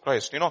obedience of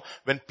Christ.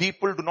 When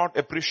people do not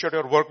appreciate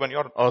your work when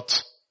you're on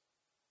earth,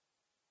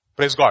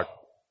 praise God.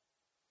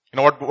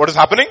 What is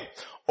happening?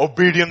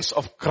 Obedience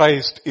of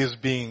Christ is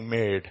being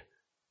made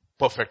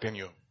perfect in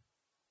you.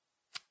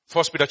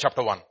 1 Peter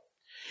chapter 1.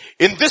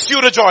 In this you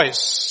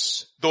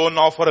rejoice, though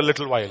now for a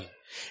little while.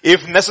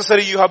 If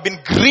necessary, you have been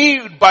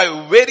grieved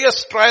by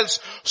various trials,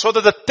 so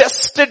that the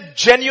tested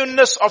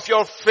genuineness of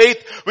your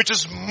faith, which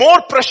is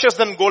more precious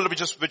than gold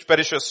which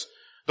perishes,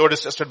 though it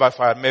is tested by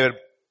fire,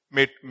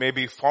 may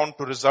be found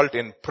to result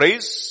in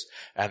praise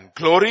and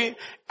glory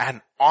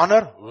and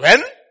honor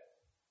when?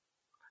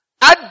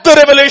 At the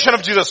revelation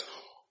of Jesus.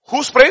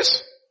 Whose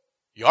praise?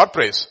 Your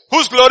praise.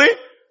 Whose glory?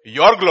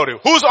 Your glory.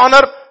 Whose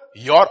honor?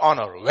 Your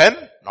honor. When?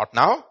 Not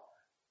now.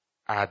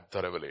 At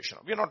the revelation.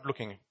 We are not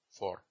looking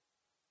for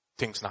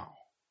things now.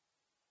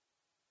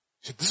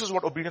 See, this is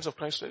what obedience of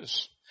Christ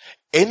is.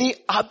 Any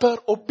other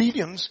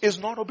obedience is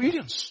not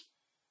obedience.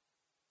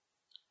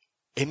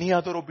 Any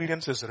other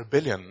obedience is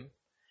rebellion,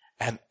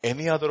 and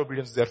any other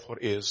obedience therefore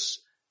is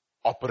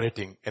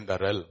operating in the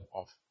realm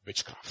of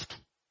witchcraft.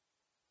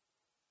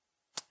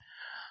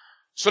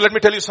 So let me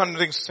tell you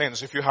something,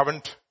 saints. If you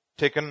haven't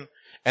taken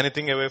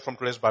anything away from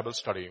today's Bible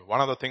study,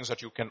 one of the things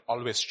that you can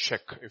always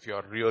check if you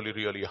are really,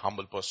 really a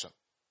humble person.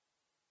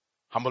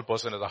 Humble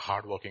person is a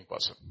hard-working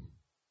person.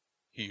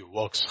 He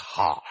works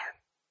hard.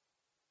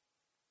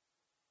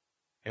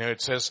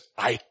 It says,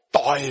 I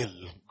toil,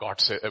 Paul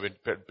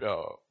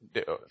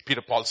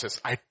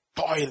says, I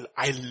toil,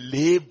 I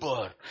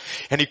labor.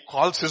 And he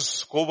calls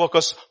his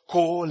co-workers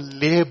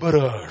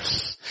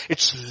co-laborers.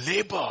 It's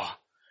labor.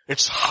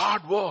 It's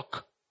hard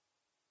work.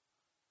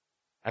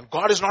 And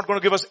God is not going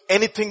to give us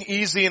anything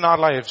easy in our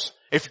lives.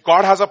 If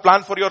God has a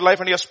plan for your life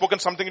and He has spoken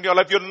something in your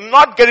life, you'll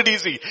not get it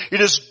easy.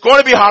 It is going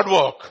to be hard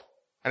work.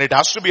 And it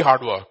has to be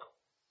hard work.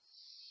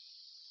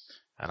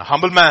 And a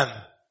humble man,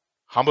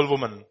 humble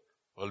woman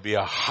will be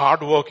a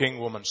hard-working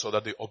woman so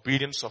that the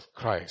obedience of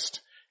Christ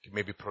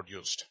may be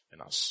produced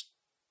in us.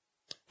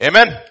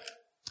 Amen.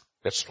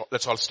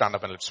 Let's all stand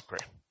up and let's pray.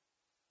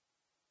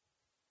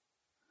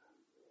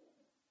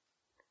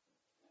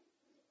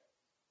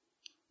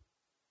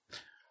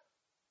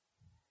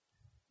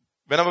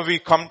 Whenever we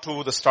come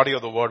to the study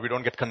of the word, we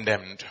don't get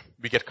condemned.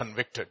 We get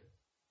convicted.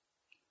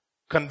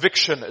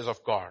 Conviction is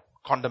of God.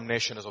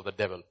 Condemnation is of the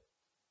devil.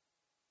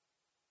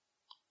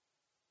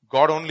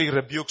 God only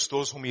rebukes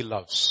those whom He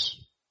loves.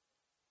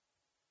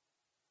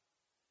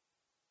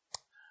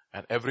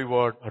 And every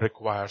word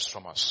requires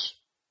from us.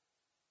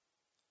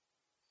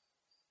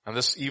 And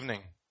this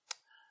evening,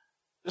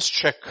 just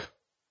check,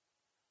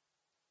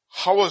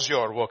 how was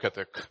your work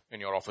ethic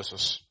in your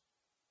offices?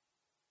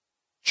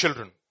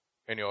 Children,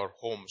 in your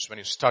homes, when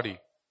you study.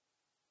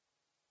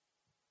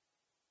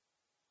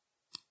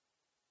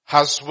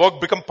 Has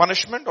work become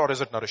punishment or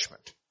is it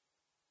nourishment?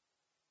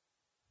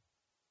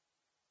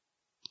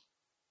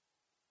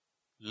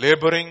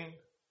 Laboring,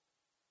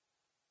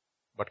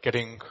 but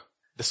getting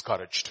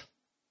discouraged.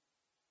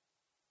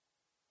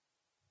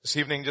 This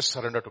evening, just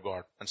surrender to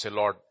God and say,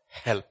 Lord,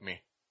 help me.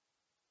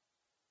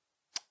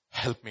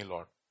 Help me,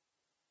 Lord.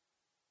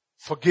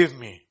 Forgive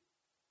me.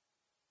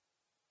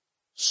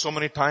 So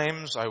many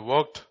times I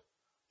worked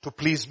to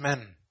please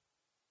men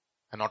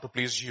and not to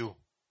please you.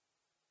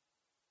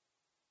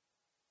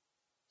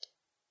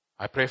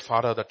 I pray,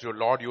 Father, that your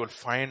Lord, you will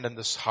find in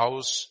this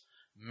house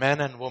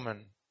men and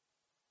women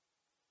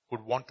who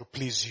would want to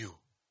please you.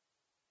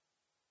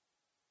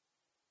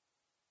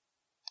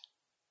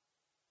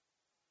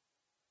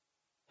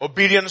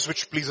 Obedience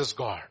which pleases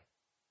God.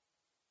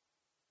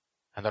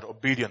 And that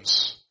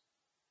obedience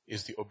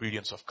is the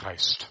obedience of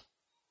Christ,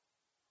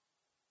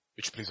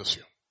 which pleases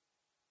you.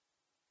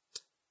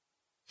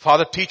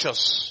 Father, teach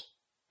us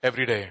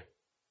every day.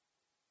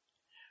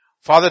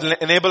 Father,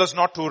 enable us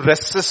not to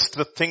resist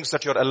the things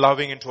that you're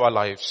allowing into our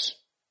lives.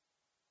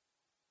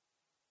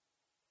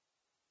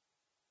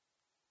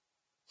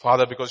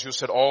 Father, because you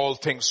said all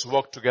things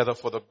work together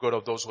for the good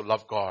of those who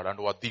love God and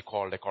who are the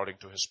called according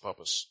to His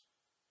purpose.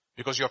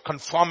 Because you're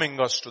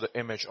conforming us to the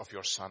image of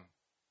your Son.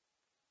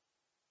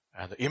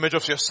 And the image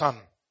of your Son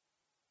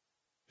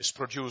is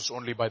produced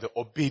only by the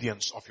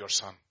obedience of your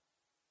Son.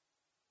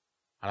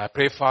 And I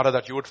pray, Father,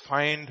 that you would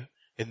find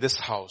in this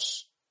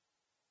house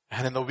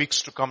and in the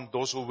weeks to come,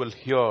 those who will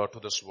hear to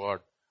this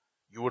word,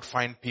 you would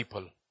find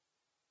people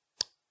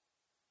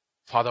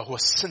Father, who are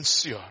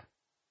sincere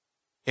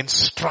in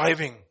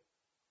striving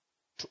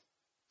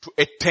to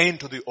attain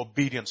to the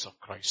obedience of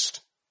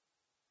Christ.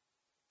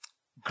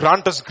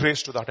 Grant us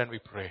grace to that end, we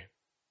pray.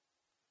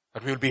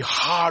 That we will be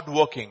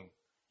hardworking,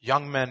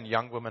 young men,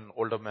 young women,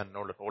 older men,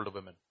 older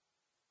women.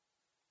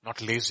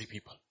 Not lazy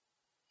people.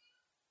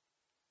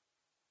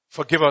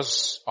 Forgive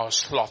us our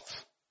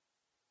sloth.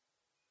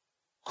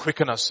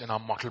 Quicken us in our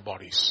mortal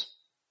bodies.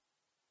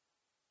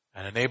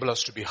 And enable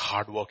us to be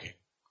hardworking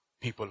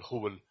people who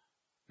will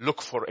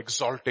look for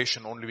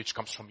exaltation only which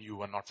comes from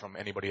you and not from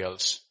anybody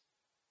else.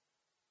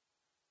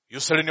 You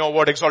said in your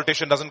word,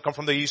 exaltation doesn't come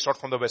from the east or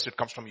from the west. It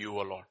comes from you,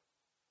 O Lord.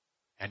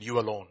 And you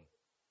alone.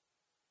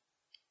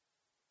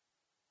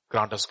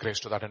 Grant us grace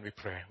to that and we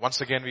pray.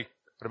 Once again, we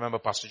remember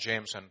Pastor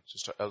James and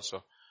Sister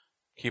Elsa.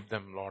 Keep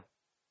them, Lord.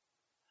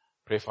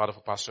 Pray, Father,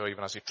 for Pastor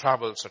even as he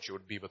travels, that you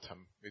would be with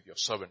him, with your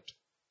servant.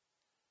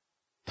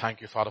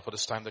 Thank you, Father, for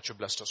this time that you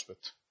blessed us with.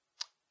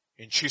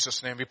 In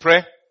Jesus' name we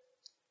pray.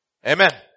 Amen.